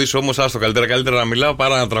τραγουδήσω όμως, άστο καλύτερα να μιλάω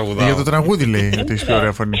παρά να τραγουδάω. Για το τραγούδι λέει ότι έχει πιο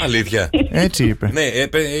ωραία φωνή. Αλήθεια. Έτσι είπε. Ναι,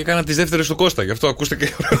 έκανα τις δεύτερες του Κώστα, γι' αυτό ακούστηκε.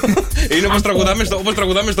 Είναι όπως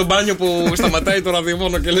τραγουδάμε στο μπάνιο που σταματάει το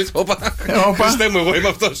ραδιοφώνο και λες όπα, Χριστέ μου, εγώ είμαι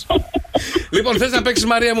αυτός. Λοιπόν, θες να παίξεις,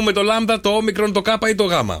 Μαρία μου, με το λάμδα, το όμικρον, το κάπα ή το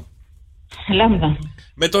γάμα? Λάμδα.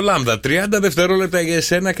 Με το λάμδα, 30 δευτερόλεπτα για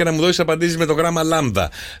εσένα και να μου δώσεις απαντήσεις με το γράμμα λάμδα.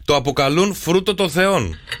 Το αποκαλούν φρούτο των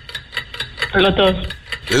θεών. Λωτός.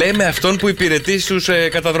 Λέμε αυτόν που υπηρετεί στους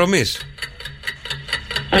καταδρομείς.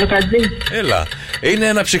 Αλοκατζή. Έλα. Είναι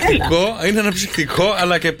ένα ψυχτικό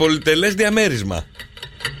αλλά και πολυτελές διαμέρισμα.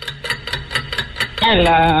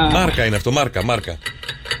 Έλα. Μάρκα είναι αυτό, μάρκα.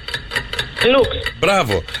 Λουξ.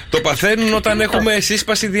 Μπράβο. Το παθαίνουν όταν έχουμε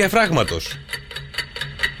σύσπαση διαφράγματος.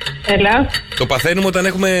 Έλα. Το παθαίνουμε όταν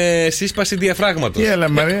έχουμε σύσπαση διαφράγματος. Έλα,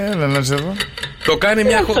 Μαρία, έλα να σε δω.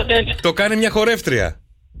 Το κάνει μια χορεύτρια.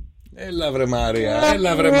 Έλα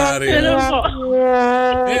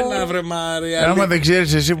βρε Μάρια. Άμα δεν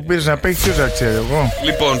ξέρεις εσύ που πήρες να παίξεις, ποιος θα ξέρει εγώ.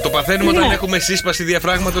 Λοιπόν, το παθαίνουμε όταν έχουμε σύσπαση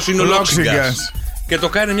διαφράγματος, είναι ο λόξιγκας. Και το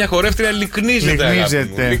κάνει μια χορεύτρια, λυκνίζεται.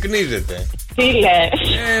 Τι λες?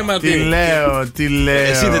 Τι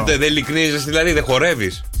λέω. Εσύ δεν λυκνίζεσαι, δηλαδή δεν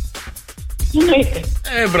χορεύεις? Εννοείται.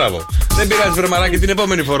 Μπράβο. Δεν πειράζει, βρε μαράκι, την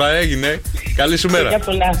επόμενη φορά έγινε. Καλή σου μέρα.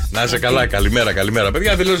 Να είσαι καλά, καλημέρα.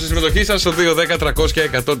 Παιδιά, δηλώστε τη συμμετοχή σας στο 2, 10, 300 και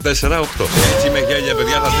 148. Έτσι με γέλια,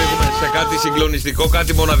 παιδιά, θα φύγουμε σε κάτι συγκλονιστικό,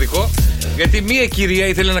 κάτι μοναδικό. Γιατί μία κυρία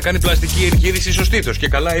ήθελε να κάνει πλαστική εγχείρηση στο στήθος. Και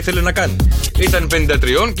καλά ήθελε να κάνει. Ήταν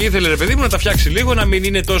 53 και ήθελε, ρε παιδί μου, να τα φτιάξει λίγο, να μην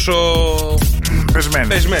είναι τόσο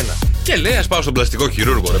πεσμένα. Και λέει, ας πάω στον πλαστικό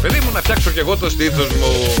χειρούργο, ρε παιδί μου, να φτιάξω κι εγώ το στήθος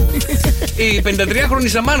μου. Η 53χρονη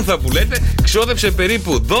Σαμάνθα που λέτε ξόδεψε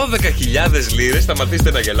περίπου 12.000 λίρες.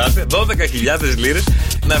 Σταματήστε να γελάτε. 12.000 λίρες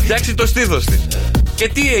να φτιάξει το στήθος της. Και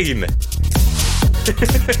τι έγινε?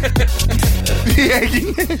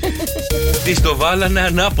 Της το βάλανε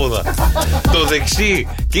ανάποδα. Το δεξί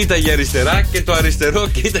κοίταγε αριστερά και το αριστερό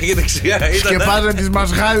κοίταγε δεξιά. Σκεπάζαν τις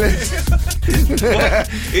μασχάλες.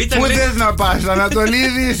 Πού θες να πας, Ανατολή ή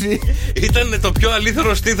Δύση? Ήταν το πιο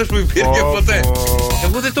αλήθινο στήθος που υπήρχε ποτέ.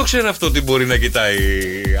 Εγώ δεν το ξέρω αυτό ότι μπορεί να κοιτάει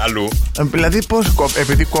αλλού. Δηλαδή πώς,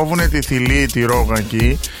 επειδή κόβουνε τη θηλή, τη ρόγα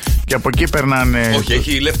εκεί και από εκεί περνάνε. Όχι,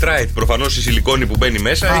 έχει left right. Προφανώς η σιλικόνη που μπαίνει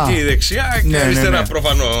μέσα, έχει δεξιά και αριστερά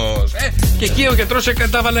προφανώς. Και εκεί ο γιατρός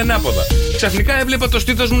τα βάλε ανάποδα. Ξαφνικά έβλεπα το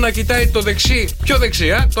στήθος μου να κοιτάει το δεξί πιο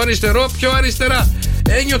δεξιά, το αριστερό πιο αριστερά.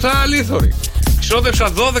 Ένιωθα αλήθωρη. Ξόδεψα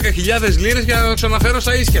 12.000 λίρες για να το ξαναφέρω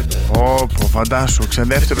στα ίσια του. Όπο, φαντάσου,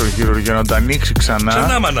 ξεδεύτερο χειρουργείο να το ανοίξει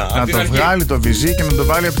ξανά. Μανά, να το βγάλει το βυζί και να το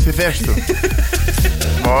βάλει από τη θέση του.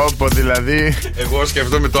 Όπο, δηλαδή. Εγώ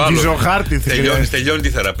σκεφτόμαι το άλλο. Βυζοχάρτη τελειώνει τη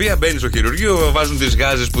θεραπεία, μπαίνει στο χειρουργείο, βάζουν τις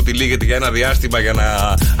γάζες που τυλίγεται για ένα διάστημα για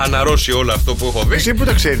να αναρρώσει όλο αυτό που έχω δει. Εσύ που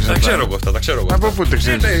τα ξέρεις? Τα ξέρω εγώ αυτά, τα ξέρω εγώ. Από πού τα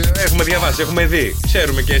ξέρεις? Έχουμε διαβάσει, έχουμε δει.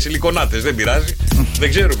 Ξέρουμε και σιλικονάτες, δεν πειράζει. Δεν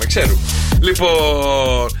ξέρουμε.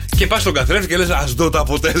 Λοιπόν, και πας στον καθρέφτη και λες ας δω το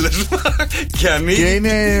αποτέλεσμα. Και ανοίγει. Και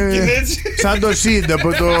είναι έτσι. Σαν το Σιντ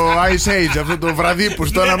από το Ice Age, αυτό το βραδύ που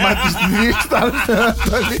στο όνομα της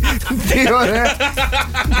τι ωραία.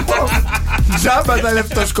 Τζάμπα τα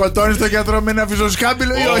λεπτοσκοτώνεις τον γιατρό με ένα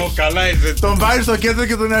φυσοσκάμπιλο ή όχι? Καλά είσαι. Τον βάζεις στο κέντρο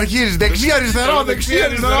και τον αρχίζεις δεξί αριστερό, δεξί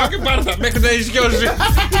αριστερό. Και πάρτα μέχρι να ισιώσει.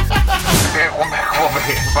 Έχουμε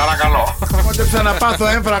κόβει, παρακαλώ. Πότε ξαναπάθω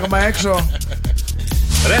έμφραγμα έξω.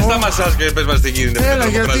 Ρε στα μασάζ και πες μας τι γίνεται. Έλα,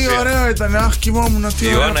 γιατί ωραίο ήταν. Αχ, κοιμόμουν αυτή.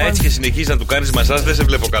 Ιωάννα, έτσι και συνεχίζεις να του κάνεις μασάζ, δεν σε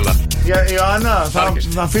βλέπω καλά. Ιωάννα,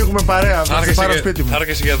 θα φύγουμε παρέα. Θα πάρω σπίτι μου. Θα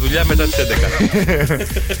έρχεσαι για δουλειά μετά τις 11.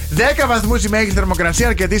 10 βαθμούς η μέγιστη θερμοκρασία,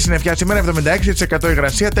 αρκετή συννεφιά. Σήμερα 76%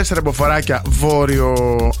 υγρασία, 4 εμποφοράκια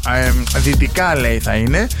βόρειο-δυτικά λέει θα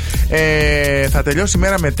είναι. Θα τελειώσει η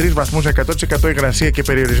μέρα με 3 βαθμούς, 100% υγρασία και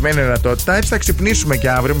περιορισμένη ορατότητα. Έτσι θα ξυπνήσουμε και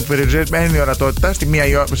αύριο με περιορισμένη ορατότητα στις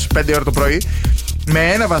 5 ώρα το πρωί. Με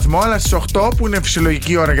 1 βαθμό, αλλά στις 8 που είναι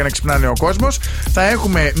φυσιολογική ώρα για να ξυπνάνε ο κόσμος, θα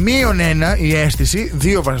έχουμε -1 η αίσθηση,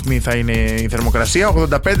 2 βαθμοί θα είναι η θερμοκρασία,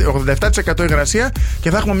 87% υγρασία και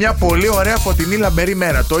θα έχουμε μια πολύ ωραία φωτεινή λαμπερή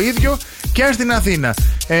μέρα. Το ίδιο και στην Αθήνα.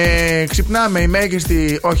 Ξυπνάμε, η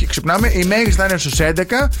μέγιστη θα είναι στους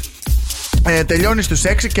 11. Τελειώνει στους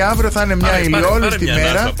 6 και αύριο θα είναι μια ηλιόλουστη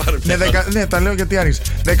μέρα. Ναι, τα λέω γιατί άργησε.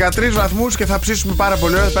 13 βαθμούς και θα ψήσουμε πάρα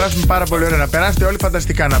πολύ ώρα. Θα περάσουμε πάρα πολύ ώρα. Να περάσετε όλοι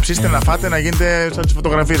φανταστικά. Να ψήσετε, να φάτε, να γίνετε σαν τις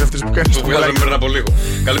φωτογραφίες αυτές που κάνετε. Που βγάζαμε πριν από λίγο.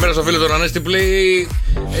 Καλημέρα στο φίλο τον Ανέστη που λέει: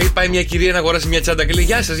 πάει μια κυρία να αγοράσει μια τσάντα και λέει: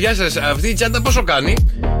 Γεια σας, γεια σας. Αυτή η τσάντα πόσο κάνει?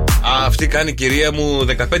 Αυτή κάνει, κυρία μου,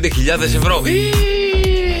 15.000 ευρώ.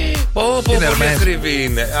 Πολύ ακριβή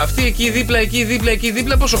είναι. Αυτή εκεί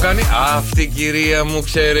δίπλα πόσο κάνει? Αυτή, κυρία μου,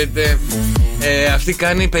 ξέρετε, αυτή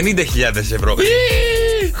κάνει 50.000 ευρώ.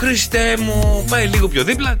 Χριστέ μου, πάει λίγο πιο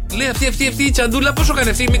δίπλα. Λέει αυτή η τσαντούλα πόσο κάνει?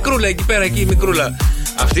 Αυτή η μικρούλα εκεί πέρα, εκεί η μικρούλα.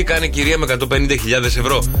 Αυτή κάνει, κυρία, με 150.000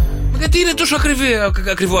 ευρώ. Γιατί είναι τόσο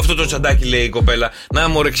ακριβό αυτό το τσαντάκι, λέει η κοπέλα. Να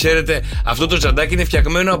μωρέ, ξέρετε, αυτό το τσαντάκι είναι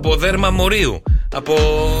φτιαγμένο από δέρμα μωρίου. Από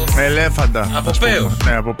ελέφαντα. Από πέος.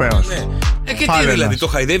 Ναι, από πέος. Ναι. Και τι δηλαδή, το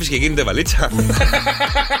χαϊδεύεις και γίνεται βαλίτσα?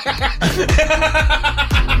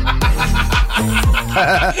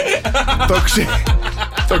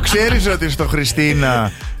 Το ξέρεις ότι στο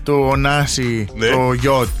Χριστίνα του Ωνάση, το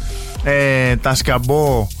γιότ, τα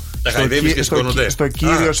σκαμπό στο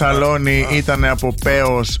κύριο σαλόνι ήταν από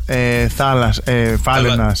πέος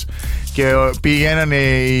φάλαινας. Και πηγαίνανε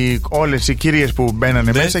όλες οι κυρίες που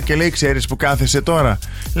μπαίνανε μέσα και λέει: ξέρεις που κάθεσαι τώρα?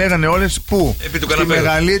 Λέγανε όλες πού?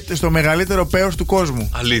 Στο μεγαλύτερο πέος του κόσμου.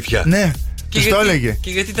 Αλήθεια? Ναι. Και το έλεγε. Και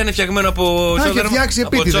γιατί ήταν φτιαγμένο από. Τα είχε φτιάξει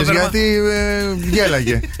επίτηδες, γιατί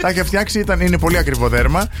γέλαγε. Τα είχε φτιάξει, είναι πολύ ακριβό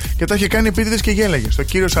δέρμα και τα είχε κάνει επίτηδες και γέλαγε. Στο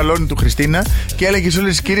κύριο σαλόνι του Χριστίνα και έλεγε σε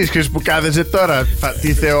όλες τις κυρίες που κάθεσαι τώρα.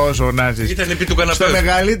 Τι θεός ο Νάσης. Ήταν επί του καναπέ. Στο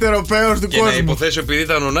μεγαλύτερο πέος του κόσμου. Και να υποθέσω, επειδή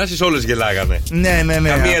ήταν ο Νάσης, όλες γελάγανε. Ναι.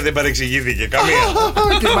 Καμία δεν παρεξηγήθηκε. Καμία.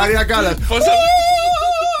 Και η Μαρία Κάλλας.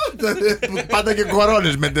 Πάντα και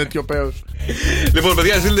κορώνες με τέτοιο πέος. Λοιπόν,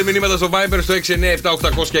 παιδιά, στείλτε μηνύματα στο Viber στο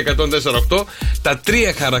 697-800-1048 τα 3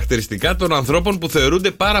 χαρακτηριστικά των ανθρώπων που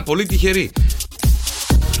θεωρούνται πάρα πολύ τυχεροί.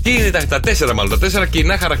 Τι είναι τα 4 μάλλον, τα 4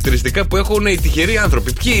 κοινά χαρακτηριστικά που έχουν οι τυχεροί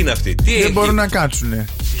άνθρωποι? Ποιοι είναι αυτοί? Δεν μπορούν να κάτσουνε.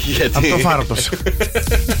 Γιατί? Από το φάρτος.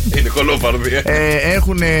 Είναι κολόφαρδια.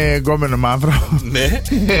 Έχουν γκόμενο μαύρο. Ναι.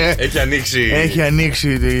 Έχει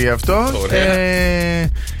ανοίξει αυτό.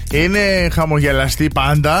 Είναι χαμογελαστή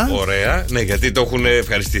πάντα. Ωραία. Ναι, γιατί το έχουν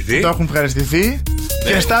ευχαριστηθεί.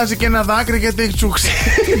 Και στάζει και ένα δάκρυ γιατί έχει τσούξει.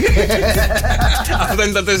 Αυτά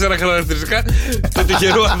είναι τα 4 χαρακτηριστικά του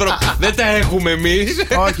τυχερού ανθρώπου. Δεν τα έχουμε εμείς.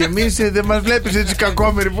 Όχι, εμείς δεν μας βλέπεις έτσι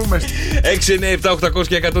κακόμοιροι που είμαστε.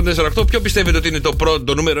 697-800-1048. Ποιο πιστεύετε ότι είναι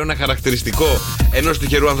το νούμερο 1 χαρακτηριστικό ενός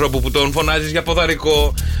τυχερού ανθρώπου που τον φωνάζεις για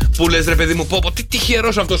ποδαρικό? Που λες, ρε παιδί μου, πω τι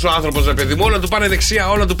τυχερός αυτός ο άνθρωπος, ρε παιδί μου. Όλα του πάνε δεξιά,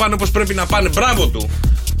 όλα του πάνε όπως πρέπει να πάνε. Μπράβο του.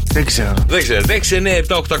 Δεν ξέρω.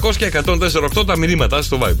 697-800-1048 τα μηνύματα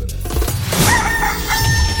στο Viber.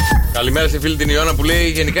 Καλημέρα στη φίλη την Ιωάννα που λέει: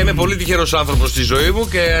 γενικά είμαι πολύ τυχερός άνθρωπος στη ζωή μου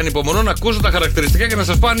και ανυπομονώ να ακούσω τα χαρακτηριστικά και να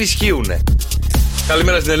σας πω αν ισχύουνε.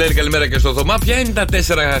 Καλημέρα στην Ελένη, καλημέρα και στο Θωμά. Ποια είναι τα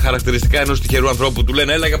 4 χαρακτηριστικά ενός τυχερού ανθρώπου? Του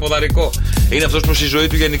λένε: έλα για ποδαρικό. Είναι αυτός που στη ζωή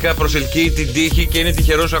του γενικά προσελκύει την τύχη και είναι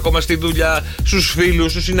τυχερός ακόμα στη δουλειά, στους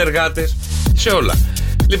φίλους, στους συνεργάτες, σε όλα.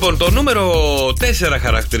 Λοιπόν, το νούμερο 4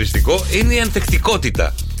 χαρακτηριστικό είναι η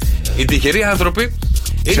ανθεκτικότητα. Οι τυχεροί άνθρωποι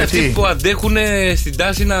είναι αυτοί που αντέχουν στην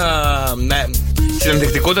τάση στην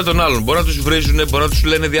ανθεκτικότητα των άλλων. Μπορεί να τους βρίζουν, μπορεί να τους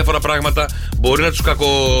λένε διάφορα πράγματα, μπορεί να τους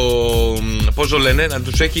πώς το λένε, να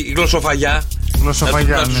τους έχει γλωσσοφαγιά.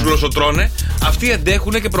 Να τους γλωσσοτρώνε. Αυτοί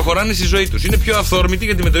αντέχουν και προχωράνε στη ζωή τους. Είναι πιο αυθόρμητοι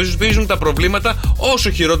γιατί αντιμετωπίζουν τα προβλήματα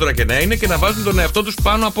όσο χειρότερα και να είναι και να βάζουν τον εαυτό τους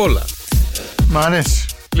πάνω απ' όλα. Μ' αρέσει.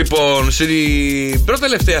 Λοιπόν, στην πρώτη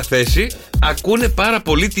τελευταία θέση ακούνε πάρα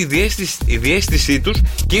πολύ η διαίσθησή τους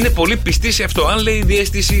και είναι πολύ πιστοί σε αυτό. Αν λέει η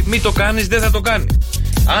διαίσθηση μη το κάνεις, δεν θα το κάνει.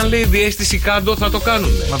 Αν λέει η διαίσθηση κάντο, θα το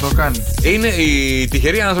κάνουν. Θα το κάνει. Είναι οι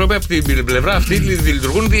τυχεροί άνθρωποι από την πλευρά αυτή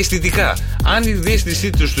λειτουργούν διαισθητικά. Αν η διαίσθησή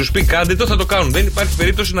τους πει κάντε το, θα το κάνουν. Δεν υπάρχει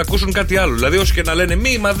περίπτωση να ακούσουν κάτι άλλο. Δηλαδή, όσο και να λένε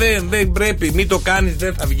μα δεν πρέπει, μη το κάνεις,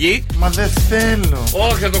 δεν θα βγει. Μα δεν θέλω.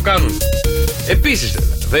 Όχι, θα το κάνουν. Επίσης,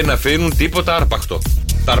 δεν αφήνουν τίποτα άρπαχτο.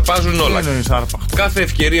 Τα αρπάζουν όλα. Κάθε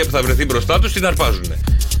ευκαιρία που θα βρεθεί μπροστά τους την αρπάζουν.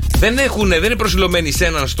 Δεν είναι προσιλωμένοι σε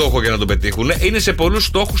έναν στόχο για να τον πετύχουν, είναι σε πολλούς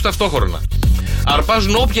στόχους ταυτόχρονα.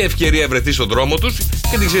 Αρπάζουν όποια ευκαιρία βρεθεί στον δρόμο τους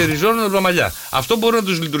και την ξεριζώνουν από τα μαλλιά. Αυτό μπορεί να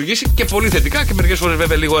τους λειτουργήσει και πολύ θετικά και μερικές φορές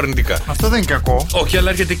βέβαια λίγο αρνητικά. Αυτό δεν είναι κακό. Όχι, αλλά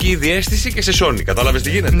έρχεται εκεί η διαίσθηση και σε σώνει. Κατάλαβες τι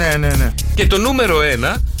γίνεται? Ναι. Και το νούμερο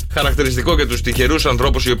 1 χαρακτηριστικό για τους τυχερούς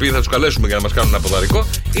ανθρώπους, οι οποίοι θα τους καλέσουμε για να μας κάνουν ένα ποδαρικό,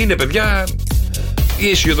 είναι παιδιά. Η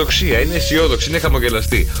αισιοδοξία, είναι αισιόδοξη, είναι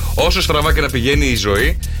χαμογελαστή. Όσο στραβά και να πηγαίνει η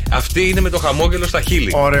ζωή, αυτή είναι με το χαμόγελο στα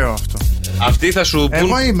χείλη. Ωραίο αυτό. Αυτοί θα σου πούν.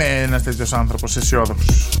 Εγώ είμαι ένας τέτοιος άνθρωπος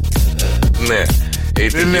αισιόδοξος. Ναι.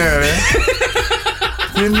 Τι ναι, ρε.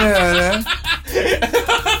 Τι ναι, ρε.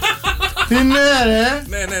 Τι ναι,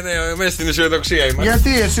 ρε. Ναι, μέσα στην αισιοδοξία είμαι.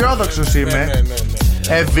 Γιατί αισιόδοξος είμαι.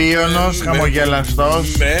 Ευίωνος,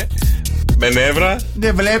 χαμογελαστός. Ναι. Με νεύρα.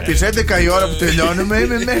 Δεν βλέπεις, 11 η ώρα που τελειώνουμε,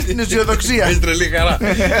 είμαι μέσα στην αισιοδοξία. Έχει τρελή χαρά.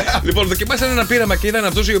 Λοιπόν, δοκιμάσαν ένα πείραμα και είδαν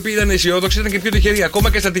αυτούς οι οποίοι ήταν αισιόδοξοι ήταν και πιο τυχεροί,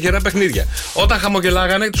 ακόμα και στα τυχερά παιχνίδια. Όταν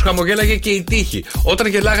χαμογελάγανε, τους χαμογέλαγε και η τύχη. Όταν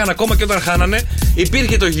γελάγανε, ακόμα και όταν χάνανε,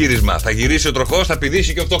 υπήρχε το γύρισμα. Θα γυρίσει ο τροχός, θα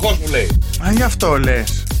πηδήσει και ο φτωχός που λέει. Α, γι' αυτό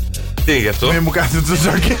λες. Τι γι' αυτό? Μη μου κάθεται το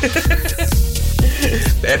τζόκερ.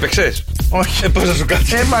 Έπαιξες? Όχι. Πώς θα σου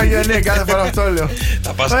κάτσει? Ναι, κάθε φορά αυτό λέω.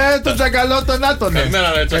 Το τσακαλώ τον άτονε.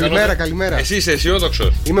 Καλημέρα. Εσύ είσαι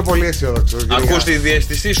αισιόδοξος? Είμαι πολύ αισιόδοξος. Ακούς τη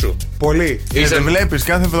διαίσθησή σου? Πολύ. Δεν βλέπεις,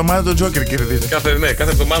 κάθε εβδομάδα τον τζόκερ κερδίζει.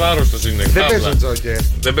 Κάθε εβδομάδα άρρωστος είναι. Δεν παίζω τζόκερ.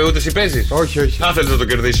 Δεν ούτε εσύ παίζεις? Όχι. Θα θέλεις να το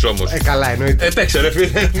κερδίσεις όμως? Καλά, εννοείται. Παίξε ρε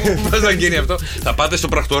φίλε. Πώς θα γίνει αυτό? Θα πάτε στο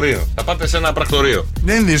πρακτορείο. Θα πάτε σε ένα πρακτορείο.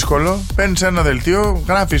 Δεν είναι δύσκολο. Παίρνεις ένα δελτίο,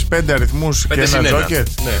 γράφεις 5 αριθμούς και ένα τζόκερ.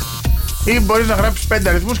 Ή μπορείς να γράψεις 5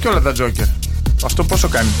 αριθμούς και όλα τα τζόκερ. Αυτό πόσο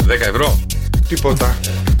κάνει? 10 ευρώ. Τίποτα.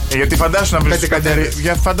 Γιατί φαντάσου να βρεις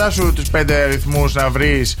φαντάσου τους 5 αριθμούς να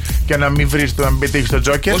βρεις και να μην βρεις να μην πετύχεις το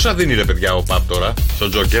τζόκερ. Πόσα δίνει ρε παιδιά ο Παπ τώρα στο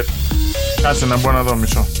τζόκερ? Κάτσε να μπορώ να δω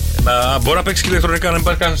μισό. Μπορεί να παίξει και ηλεκτρονικά, να μην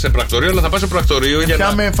πάρει καν σε πρακτορείο, αλλά θα πας σε πρακτορείο για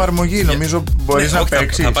να. Με εφαρμογή νομίζω μπορείς να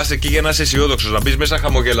παίξεις. Θα πας εκεί για να είσαι αισιόδοξος, να μπεις μέσα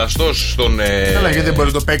χαμογελαστός στον. Καλά, γιατί δεν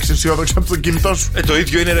μπορείς να το παίξεις αισιόδοξο από το κινητό σου. Το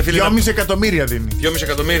ίδιο είναι ρε φίλε. 2,5 εκατομμύρια δίνει. 2,5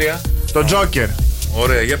 εκατομμύρια. Το τζόκερ.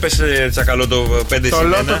 Ωραία, για πες τσακαλώ το 5 Το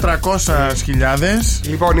λότο 300.000.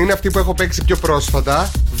 Λοιπόν, είναι αυτή που έχω παίξει πιο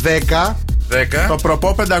πρόσφατα. 10. Το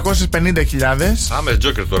προπό 550.000. Πάμε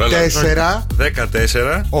τζόκερ τώρα. 4.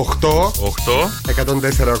 14. 8.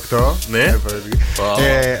 104-8. Ναι.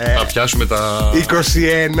 Θα πιάσουμε τα.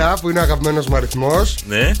 21 που είναι ο αγαπημένος μου αριθμός.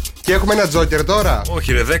 Ναι. Και έχουμε ένα τζόκερ τώρα.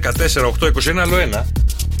 Όχι ρε, 14, 8, 21, άλλο ένα.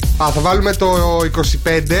 Θα βάλουμε το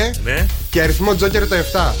 25. Ναι. Και αριθμό τζόκερ το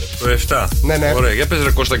 7. Το 7. Ναι. Ωραία, για πες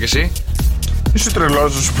ρε Κώστα και εσύ. Είσαι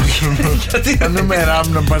τρελός σου που γιατί τα νούμερά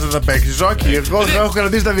μου να πας να τα παίξεις? Όχι, εγώ έχω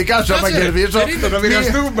κρατήσει τα δικά σου. Άμα κερδίσω να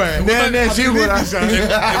μοιραστούμε. Ναι, σίγουρα.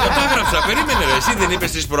 Εγώ τα έγραψα, περίμενε ρε. Εσύ δεν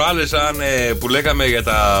είπες τις προάλλες που λέγαμε για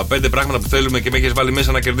τα 5 πράγματα που θέλουμε και με έχεις βάλει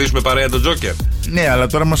μέσα να κερδίσουμε παρέα τον τζόκερ? Ναι, αλλά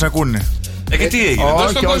τώρα μας ακούνε. Και τι έγινε? Δώσε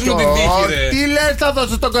στον κόσμο την τύχη, ρε. Τι λες, θα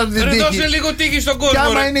δώσω στον κόσμο την τύχη? Δώσε λίγο τύχη στον κόσμο. Και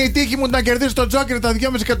άμα είναι η τύχη μου να κερδίσει το τζόκερ τα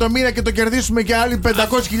 2,5 εκατομμύρια και το κερδίσουμε και άλλοι 500.000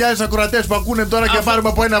 ακροατές που ακούνε τώρα και πάρουμε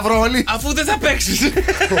από 1 ευρώ όλοι. Αφού δεν θα παίξεις.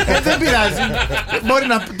 Δεν πειράζει. Μπορεί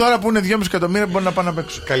να, τώρα που είναι 2,5 εκατομμύρια μπορεί να πάω να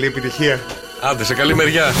παίξω. Καλή επιτυχία. Άντε, σε καλή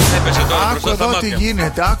μεριά. Έπεσε τώρα μπροστά στα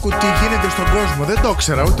μάτια. Άκου τι γίνεται στον κόσμο. Δεν το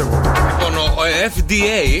ήξερα ούτε εγώ. Λοιπόν, ο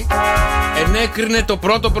FDA ενέκρινε το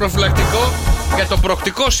πρώτο προφυλακτικό για το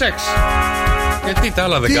προκτικό σεξ. Γιατί τα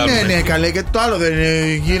άλλα δεν κάνουν. Τι ναι, καλέ, γιατί το άλλο δεν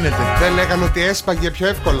γίνεται. Δεν λέγανε ότι έσπαγε πιο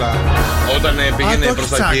εύκολα. Όταν πήγαινε προς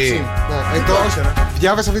τα εκεί.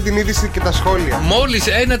 Διάβασα αυτή την είδηση και τα σχόλια. Μόλις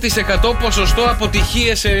 1% ποσοστό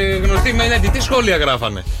αποτυχίες γνωστοί με έναντι. Τι σχόλια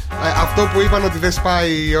γράφανε. Αυτό που είπαν ότι δεν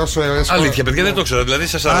σπάει όσο έσπαγε. Αλήθεια, παιδιά, δεν το ξέρω. Δηλαδή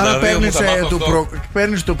σε 42 μου θα μάθω αυτό.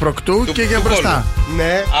 Παίρνεις του προκτού και για μπροστά.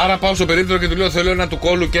 Ναι. Άρα πάω στο περίπτερο και του λέω θέλω ένα του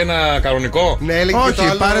κόλου και ένα κανονικό. Ναι, έλεγε.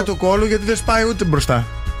 Όχι, πάρε του κόλου γιατί δεν σπάει ούτε μπροστά.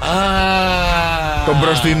 Τον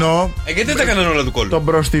μπροστινό. Γιατί δεν τα έκαναν όλα του κόλου. Τον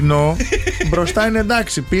μπροστινό μπροστά είναι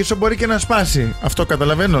εντάξει. Πίσω μπορεί και να σπάσει. Αυτό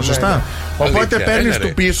καταλαβαίνω, σωστά. Οπότε παίρνεις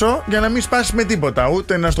του πίσω για να μην σπάσει με τίποτα.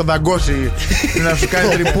 Ούτε να στο δαγκώσει, να σου κάνει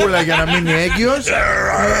τρυπούλα για να μείνει έγκυος.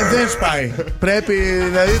 Δεν σπάει. Πρέπει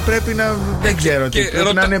να. Δεν ξέρω τι.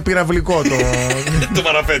 Πρέπει να είναι πυραυλικό το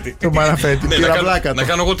παραφέτη. Το παραφέτη. Πυραυλάκα. Να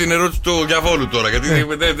κάνω εγώ την ερώτηση του διαβόλου τώρα. Γιατί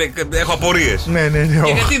έχω απορίες. Ναι.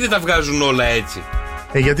 Και γιατί δεν τα βγάζουν όλα έτσι.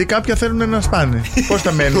 Γιατί κάποια θέλουν να σπάνε. Πώς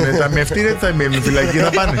θα μένουν, τα μευτήρια θα μείνουν φυλακή, θα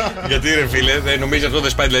πάνε. Γιατί ρε φίλε, δεν νομίζει αυτό δεν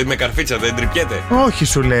σπάει, δηλαδή με καρφίτσα δεν τρυπιέται. Όχι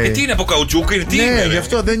σου λέει. Τι είναι από καουτσούκι, τι είναι. Ναι, γι'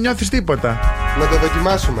 αυτό δεν νιώθεις τίποτα. Να το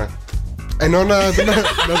δοκιμάσουμε. Ενώ να δούμε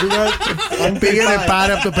αν πήγαινε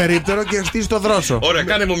πάρε από το περίπτερο και στήσει το δρόσο. Ωραία,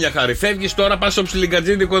 κάνε μου μια χάρη. Φεύγεις τώρα, πας στο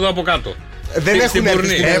ψιλιγκατζίδικο εδώ από κάτω. Δεν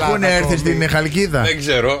έχουν έρθει στην Χαλκίδα. Δεν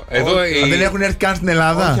ξέρω. Δεν έχουν έρθει καν στην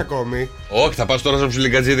Ελλάδα. Όχι ακόμη. Όχι, θα πας τώρα στο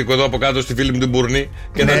ψιλιγκατζίδικο εδώ από κάτω στη φίλη μου την Μπουρνή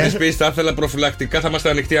και θα της πεις θα ήθελα προφυλακτικά, θα είμαστε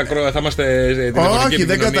ανοιχτοί ακρόαση, θα είμαστε τηλεφωνική. Όχι,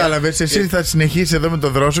 δεν κατάλαβες. Εσύ θα συνεχίσεις εδώ με το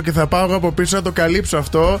δρόσο και θα πάω εγώ από πίσω να το καλύψω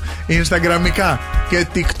αυτό instagramικά και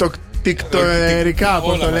τικτοερικά,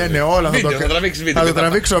 πώς το λένε, όλα θα το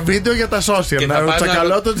τραβήξω βίντεο για τα social. Να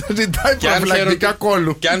τσακαλώ το ζητάει προφυλακτικά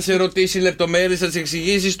κόλλου. Και αν σε ρωτήσει λεπτομέρειες θα της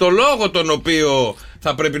εξηγήσεις το λόγο τον οποίο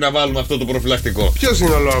θα πρέπει να βάλουμε αυτό το προφυλακτικό. Ποιος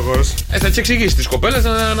είναι ο λόγος? Θα της εξηγήσει τις κοπέλες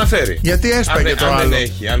να αναφέρει. Γιατί έσπαγε το άλλο.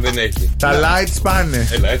 Αν δεν έχει. Τα lights πάνε.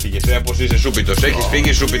 Έλα, έφυγες, πως είσαι σούπιτος. Έχεις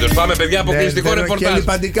φύγει σούπιτος. Πάμε, παιδιά, αποκλειστικό ρεπορτάζ. Και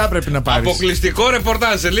λιπαντικά πρέπει να πάρεις. Αποκλειστικό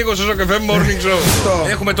ρεπορτάζ. Σε λίγο στο Sok FM Morning Show.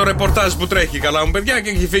 Έχουμε το ρεπορτάζ που τρέχει, καλά μου παιδιά, και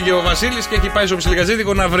έχει φύγει ο Βασίλης και έχει πάει στο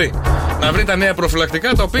ψιλικαζίδικο να βρει τα νέα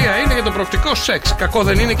προφυλακτικά τα οποία είναι για το προκτικό σεξ. Κακό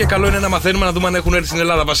δεν είναι και καλό είναι να μαθαίνουμε να δούμε αν έχουν έρθει στην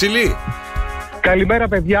Ελλάδα. Βασίλη. Καλημέρα,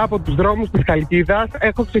 παιδιά, από τους δρόμους της Χαλκίδας.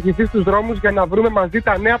 Έχω ξεχυθεί στους δρόμους για να βρούμε μαζί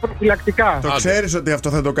τα νέα προφυλακτικά. Το ξέρεις ότι αυτό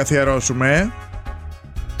θα το καθιερώσουμε,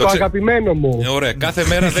 Το αγαπημένο μου. Ωραία, κάθε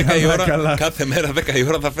μέρα 10 η ώρα. Κάθε μέρα 10 η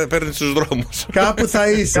ώρα θα παίρνεις στους δρόμους. Κάπου θα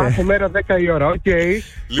είσαι. Κάθε μέρα 10 η ώρα, οκ.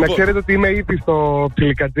 Να ξέρετε ότι είμαι ήδη στο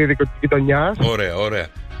ψιλικατζίδικο της γειτονιάς. Ωραία.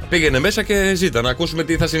 Πήγαινε μέσα και ζήτα να ακούσουμε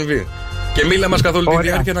τι θα συμβεί. Και μίλα μας καθ' όλη τη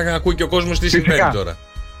διάρκεια να ακούει και ο κόσμος τι συμβαίνει τώρα.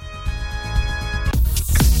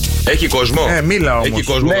 Έχει κόσμο. Μίλα όμως. Έχει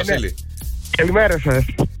κόσμο, Βασίλη. Καλημέρα σας.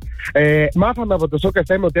 Μάθαμε από το Sok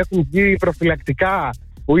FM ότι έχουν βγει προφυλακτικά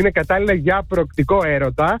που είναι κατάλληλα για προκτικό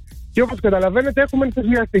έρωτα. Και όπως καταλαβαίνετε έχουμε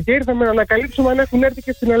ενθουσιαστεί και ήρθαμε να ανακαλύψουμε αν έχουν έρθει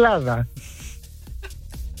και στην Ελλάδα.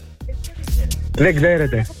 Δεν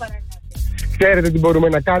ξέρετε. Ξέρετε τι μπορούμε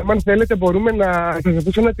να κάνουμε. Αν θέλετε μπορούμε να σας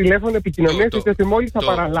αφήσω ένα τηλέφωνο επικοινωνίας και μόλις θα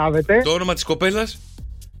παραλάβετε. Το όνομα της κοπέλας?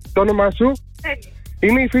 Το όνομά σου?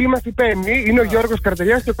 Είναι η φίλη μας η Πέννη. Είναι ο Γιώργος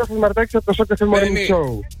Καρτελιάς και ο Κώστας Μαρτάκης από το Sok FM Morning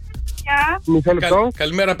Show. Μισό λεπτό.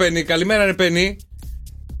 Καλημέρα Πέννη. Καλημέρα ρε Πέννη.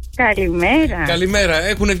 Καλημέρα.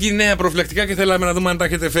 Έχουν βγει νέα προφυλακτικά και θέλαμε να δούμε αν τα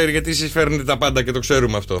έχετε φέρει, γιατί εσείς φέρνετε τα πάντα και το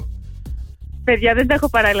ξέρουμε αυτό. Παιδιά, δεν τα έχω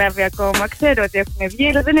παραλάβει ακόμα. Ξέρω ότι έχουν βγει,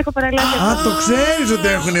 αλλά δεν έχω παραλάβει ακόμα. Α, το ξέρεις ότι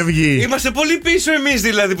έχουν βγει. Είμαστε πολύ πίσω εμείς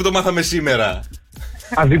δηλαδή που το μάθαμε σήμερα.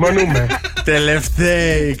 Αδειμονούμε.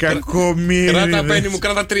 Τελευταίοι, κακομοίριδες. Κράτα Πέννη μου,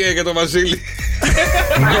 κράτα 3 για τον Βασίλη.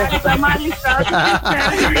 Μάλιστα.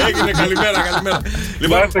 Έγινε, καλημέρα.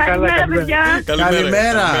 Λοιπόν,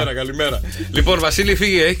 καλημέρα. Λοιπόν, Βασίλη,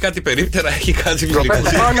 φύγε, έχει κάτι περίπτερα, έχει κάτι γλυκά.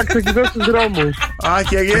 Πάω να ξεκινήσω στους δρόμους.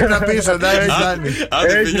 Άχι, γύρνα πίσω, εντάξει.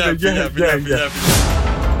 Άντε, φιλιά.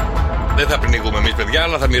 Δεν θα πνίγουμε εμείς, παιδιά,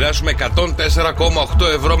 αλλά θα μοιράσουμε 104,8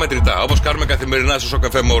 ευρώ μετρητά. Όπως κάνουμε καθημερινά στο Sok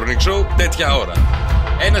FM Morning Show, τέτοια ώρα.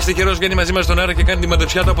 Ένας τυχερός βγαίνει μαζί μας στον αέρα και κάνει τη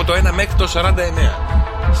μαντεψιά του από το 1 μέχρι το 49.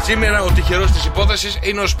 Σήμερα ο τυχερός της υπόθεσης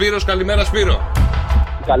είναι ο Σπύρος. Καλημέρα, Σπύρο.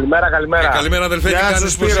 Καλημέρα. Καλημέρα, αδελφέ, τι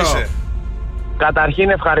κάνεις, πώς είσαι? Καταρχήν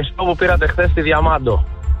ευχαριστώ που πήρατε χθες τη Διαμάντο.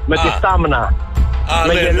 Με τη Στάμνα.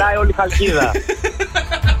 Με γελάει όλη η Χαλκίδα.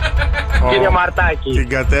 Κύριε Μαρτάκη. Την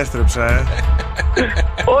κατέστρεψα,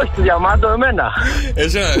 Όχι τη Διαμάντο, εμένα.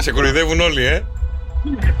 Εσένα, σε κοροϊδεύουν όλοι,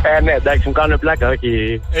 Ναι, εντάξει, μου κάνουν πλάκα,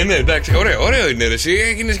 όχι. Ναι, εντάξει, ωραίο είναι ρε. Εσύ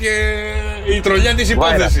έγινες και η τρολιά της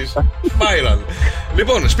υπόθεσης. Viral.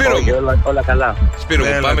 Λοιπόν, Σπύρο μου. Όλα καλά. Σπύρο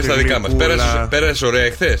μου, πάμε στα δικά μας. Πέρασες ωραία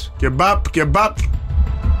εχθές? Κεμπάπ.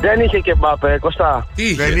 Δεν είχε κεμπάπ, Κωστά. Τι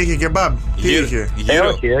είχε? Δεν είχε κεμπάπ. Τι είχε?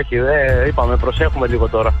 Όχι, είπαμε, προσέχουμε λίγο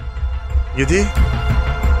τώρα. Γιατί?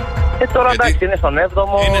 Τώρα εντάξει, είναι στον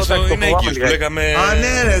 7ο. Είναι εκεί που λέγαμε. Α,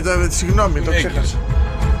 ναι, συγγνώμη, το ξέχασα.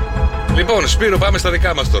 Λοιπόν, Σπύρο, πάμε στα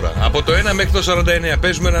δικά μας τώρα. Από το 1 μέχρι το 49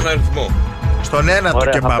 παίζουμε έναν αριθμό. Στον 1 το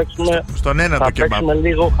κεμπάπ. Στον 1 το κεμπάπ.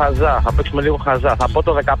 Θα παίξουμε λίγο χαζά. Θα πω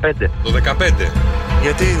το 15. Το 15.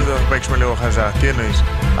 Γιατί θα παίξουμε λίγο χαζά, τι εννοείς?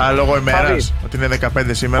 Α, λόγω ημέρας, ότι είναι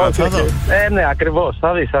 15 σήμερα, θα δω. Ναι, ακριβώς,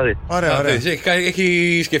 θα δεις. Ωραία, ωραία.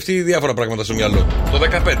 Έχει σκεφτεί διάφορα πράγματα στο μυαλό. Το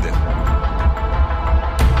 15.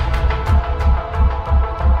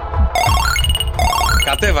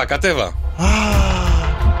 Κατέβα.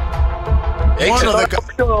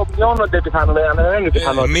 Μειώνονται οι πιθανότητες.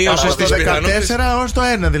 Μείωσε από το 14 ως το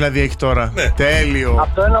 1 δηλαδή έχει τώρα. Ναι. Τέλειο.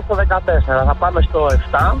 Από το 1 στο 14 θα πάμε στο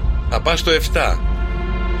 7. Θα πας στο 7.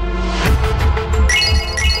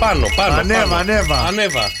 Πάνω.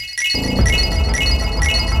 Ανέβα.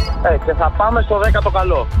 Και θα πάμε στο 10 το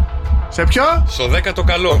καλό. Σε ποιο? Στο 10 το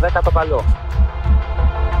καλό. Στο 10 το καλό.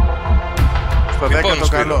 Στο 10 το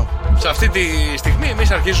καλό. Σε αυτή τη στιγμή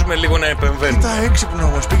εμείς αρχίζουμε λίγο να επεμβαίνουμε. Ήταν έξυπνο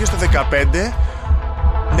όμως, πήγε στο 15.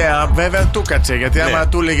 Ναι, βέβαια του κάτσε. Γιατί άμα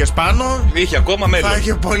του λέγες πάνω, είχε ακόμα μέλλον. θα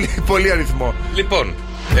είχε πολύ αριθμό. Λοιπόν,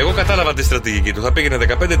 εγώ κατάλαβα τη στρατηγική του. Θα πήγαινε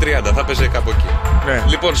 15-30, θα παίζει κάπου εκεί. Ναι.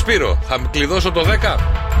 Λοιπόν, Σπύρο, θα κλειδώσω το 10.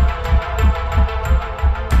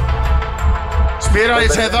 Σπύρο,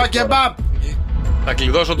 είσαι εδώ και μπαπ. Θα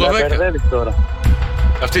κλειδώσω το 10. Τώρα.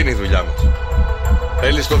 Αυτή είναι η δουλειά μας.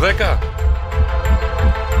 Θέλεις το 10?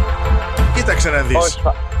 Κοίταξε να δεις.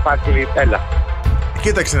 Όχι, έλα.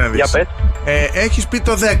 Κοίταξε να δεις. Για πες. Έχεις πει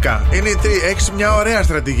το 10. Έχεις μια ωραία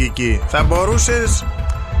στρατηγική. Θα μπορούσες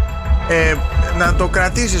να το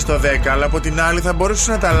κρατήσεις το 10, αλλά από την άλλη θα μπορούσες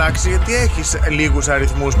να τα αλλάξει, γιατί έχεις λίγους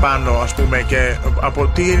αριθμούς πάνω, ας πούμε, και από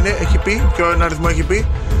τι είναι, έχει πει, ποιο αριθμό έχει πει?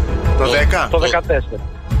 Το 10? Το 14.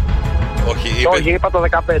 Όχι, είπα το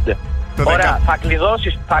 15. Ωραία,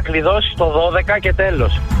 θα κλειδώσεις το 12 και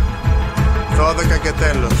τέλος. 12 και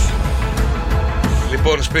τέλος.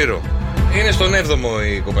 Λοιπόν, Σπύρο, είναι στον 7ο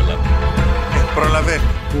η κοπελά. Προλαβαίνει.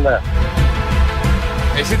 Ναι.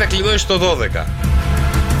 Εσύ θα κλειδώσεις το 12.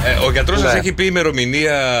 Ο γιατρός σας έχει πει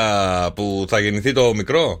ημερομηνία που θα γεννηθεί το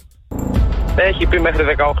μικρό? Έχει πει μέχρι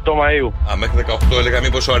 18 Μαΐου. Μέχρι 18, έλεγα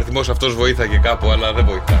μήπως ο αριθμός αυτός βοήθαγε κάπου, αλλά δεν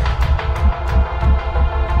βοηθάει.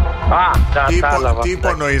 Τι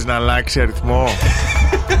υπονοείς, να αλλάξει αριθμό?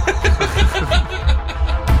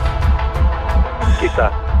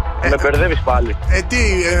 Κοίτα, με μπερδεύεις πάλι.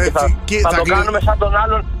 Θα το κάνουμε σαν τον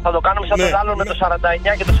άλλον, με το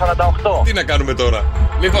 49 και το 48. Τι να κάνουμε τώρα?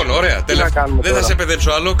 Λοιπόν, ωραία, δεν θα σε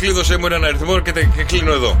παιδέψω άλλο. Κλείδωσέ μου έναν αριθμό και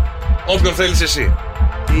κλείνω εδώ. Όποιον θέλεις εσύ.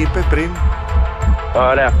 Τι είπε πριν?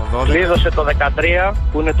 Ωραία. Κλείδωσε το 13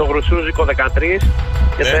 που είναι το γρουσούζικο 13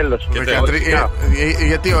 και τέλος.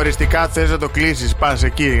 Γιατί οριστικά θες να το κλείσεις? Πας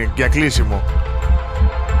εκεί για κλείσιμο.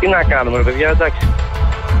 Τι να κάνουμε, παιδιά, εντάξει.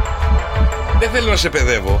 Δεν θέλω να σε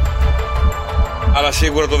παιδεύω, αλλά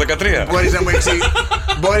σίγουρα το 13.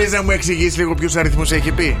 Μπορείς να μου εξηγήσεις λίγο ποιους αριθμούς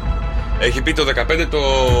έχει πει? Έχει πει το 15 το...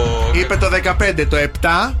 Είπε το 15, το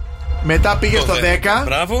 7. Μετά πήγε στο 10.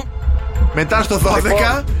 Μπράβο. Μετά στο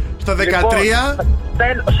 12. Στο 13.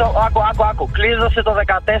 Άκου. Κλείδωσε το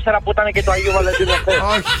 14 που ήταν και το Αγίου Βαλεντίνου.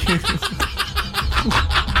 Όχι.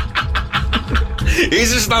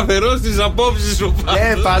 Είσαι σταθερός στις απόψεις σου.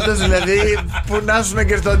 Πάντως δηλαδή που να ήσουν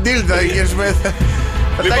και στον deal θα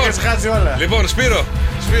έχεις χάσει όλα. Λοιπόν, Σπύρο.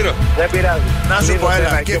 Δεν πειράζει. Να σου πω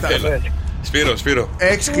ένα, κοίτα. Σπύρο.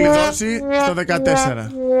 Έχεις κλειδώσει στο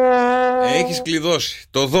 14. Έχεις κλειδώσει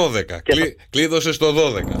το 12. Κλείδωσες το 12.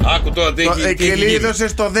 Άκου τώρα τι έχει.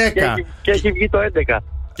 Κλείδωσες το 10. Και έχει βγει το 11.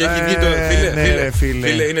 Και έχει βγει το...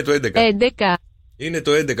 Φίλε, είναι το 11. Είναι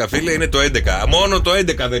το 11, φίλε, είναι το 11. Μόνο το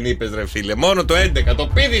 11 δεν είπες, ρε φίλε. Μόνο το 11. Το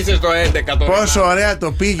πήδησες το 11. Πόσο ωραία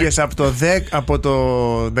το πήγες από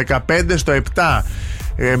το 15 στο 7.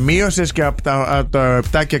 Μείωσες και από το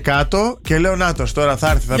 7 και κάτω. Και λέω νάτος, τώρα θα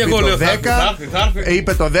έρθει, θα πει το 10.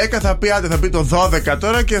 Είπε το 10, θα πει το 12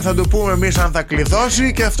 τώρα. Και θα του πούμε εμείς αν θα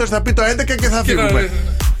κλειδώσει. Και αυτός θα πει το 11 και θα φύγουμε.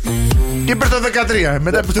 Και είπε το 13.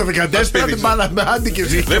 Μετά είπε το 14. Την πάλαμε άντι και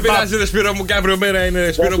εσύ. Δεν πειράζει, ρε Σπύρο μου, και αύριο μέρα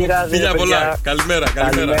είναι. Σπύρο μου, φιλιά πολλά. Καλημέρα.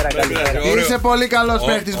 Είσαι πολύ καλός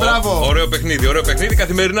παίχτης, μπράβο. Ωραίο παιχνίδι.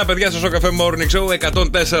 Καθημερινά, παιδιά, στο Sok FM Morning Show.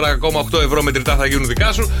 104,8 ευρώ μετρητά θα γίνουν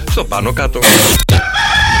δικά σου. Στο πάνω κάτω.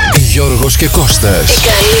 Γιώργος και Κώστας. Η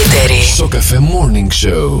καλύτερη. Sok FM Morning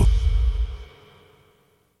Show.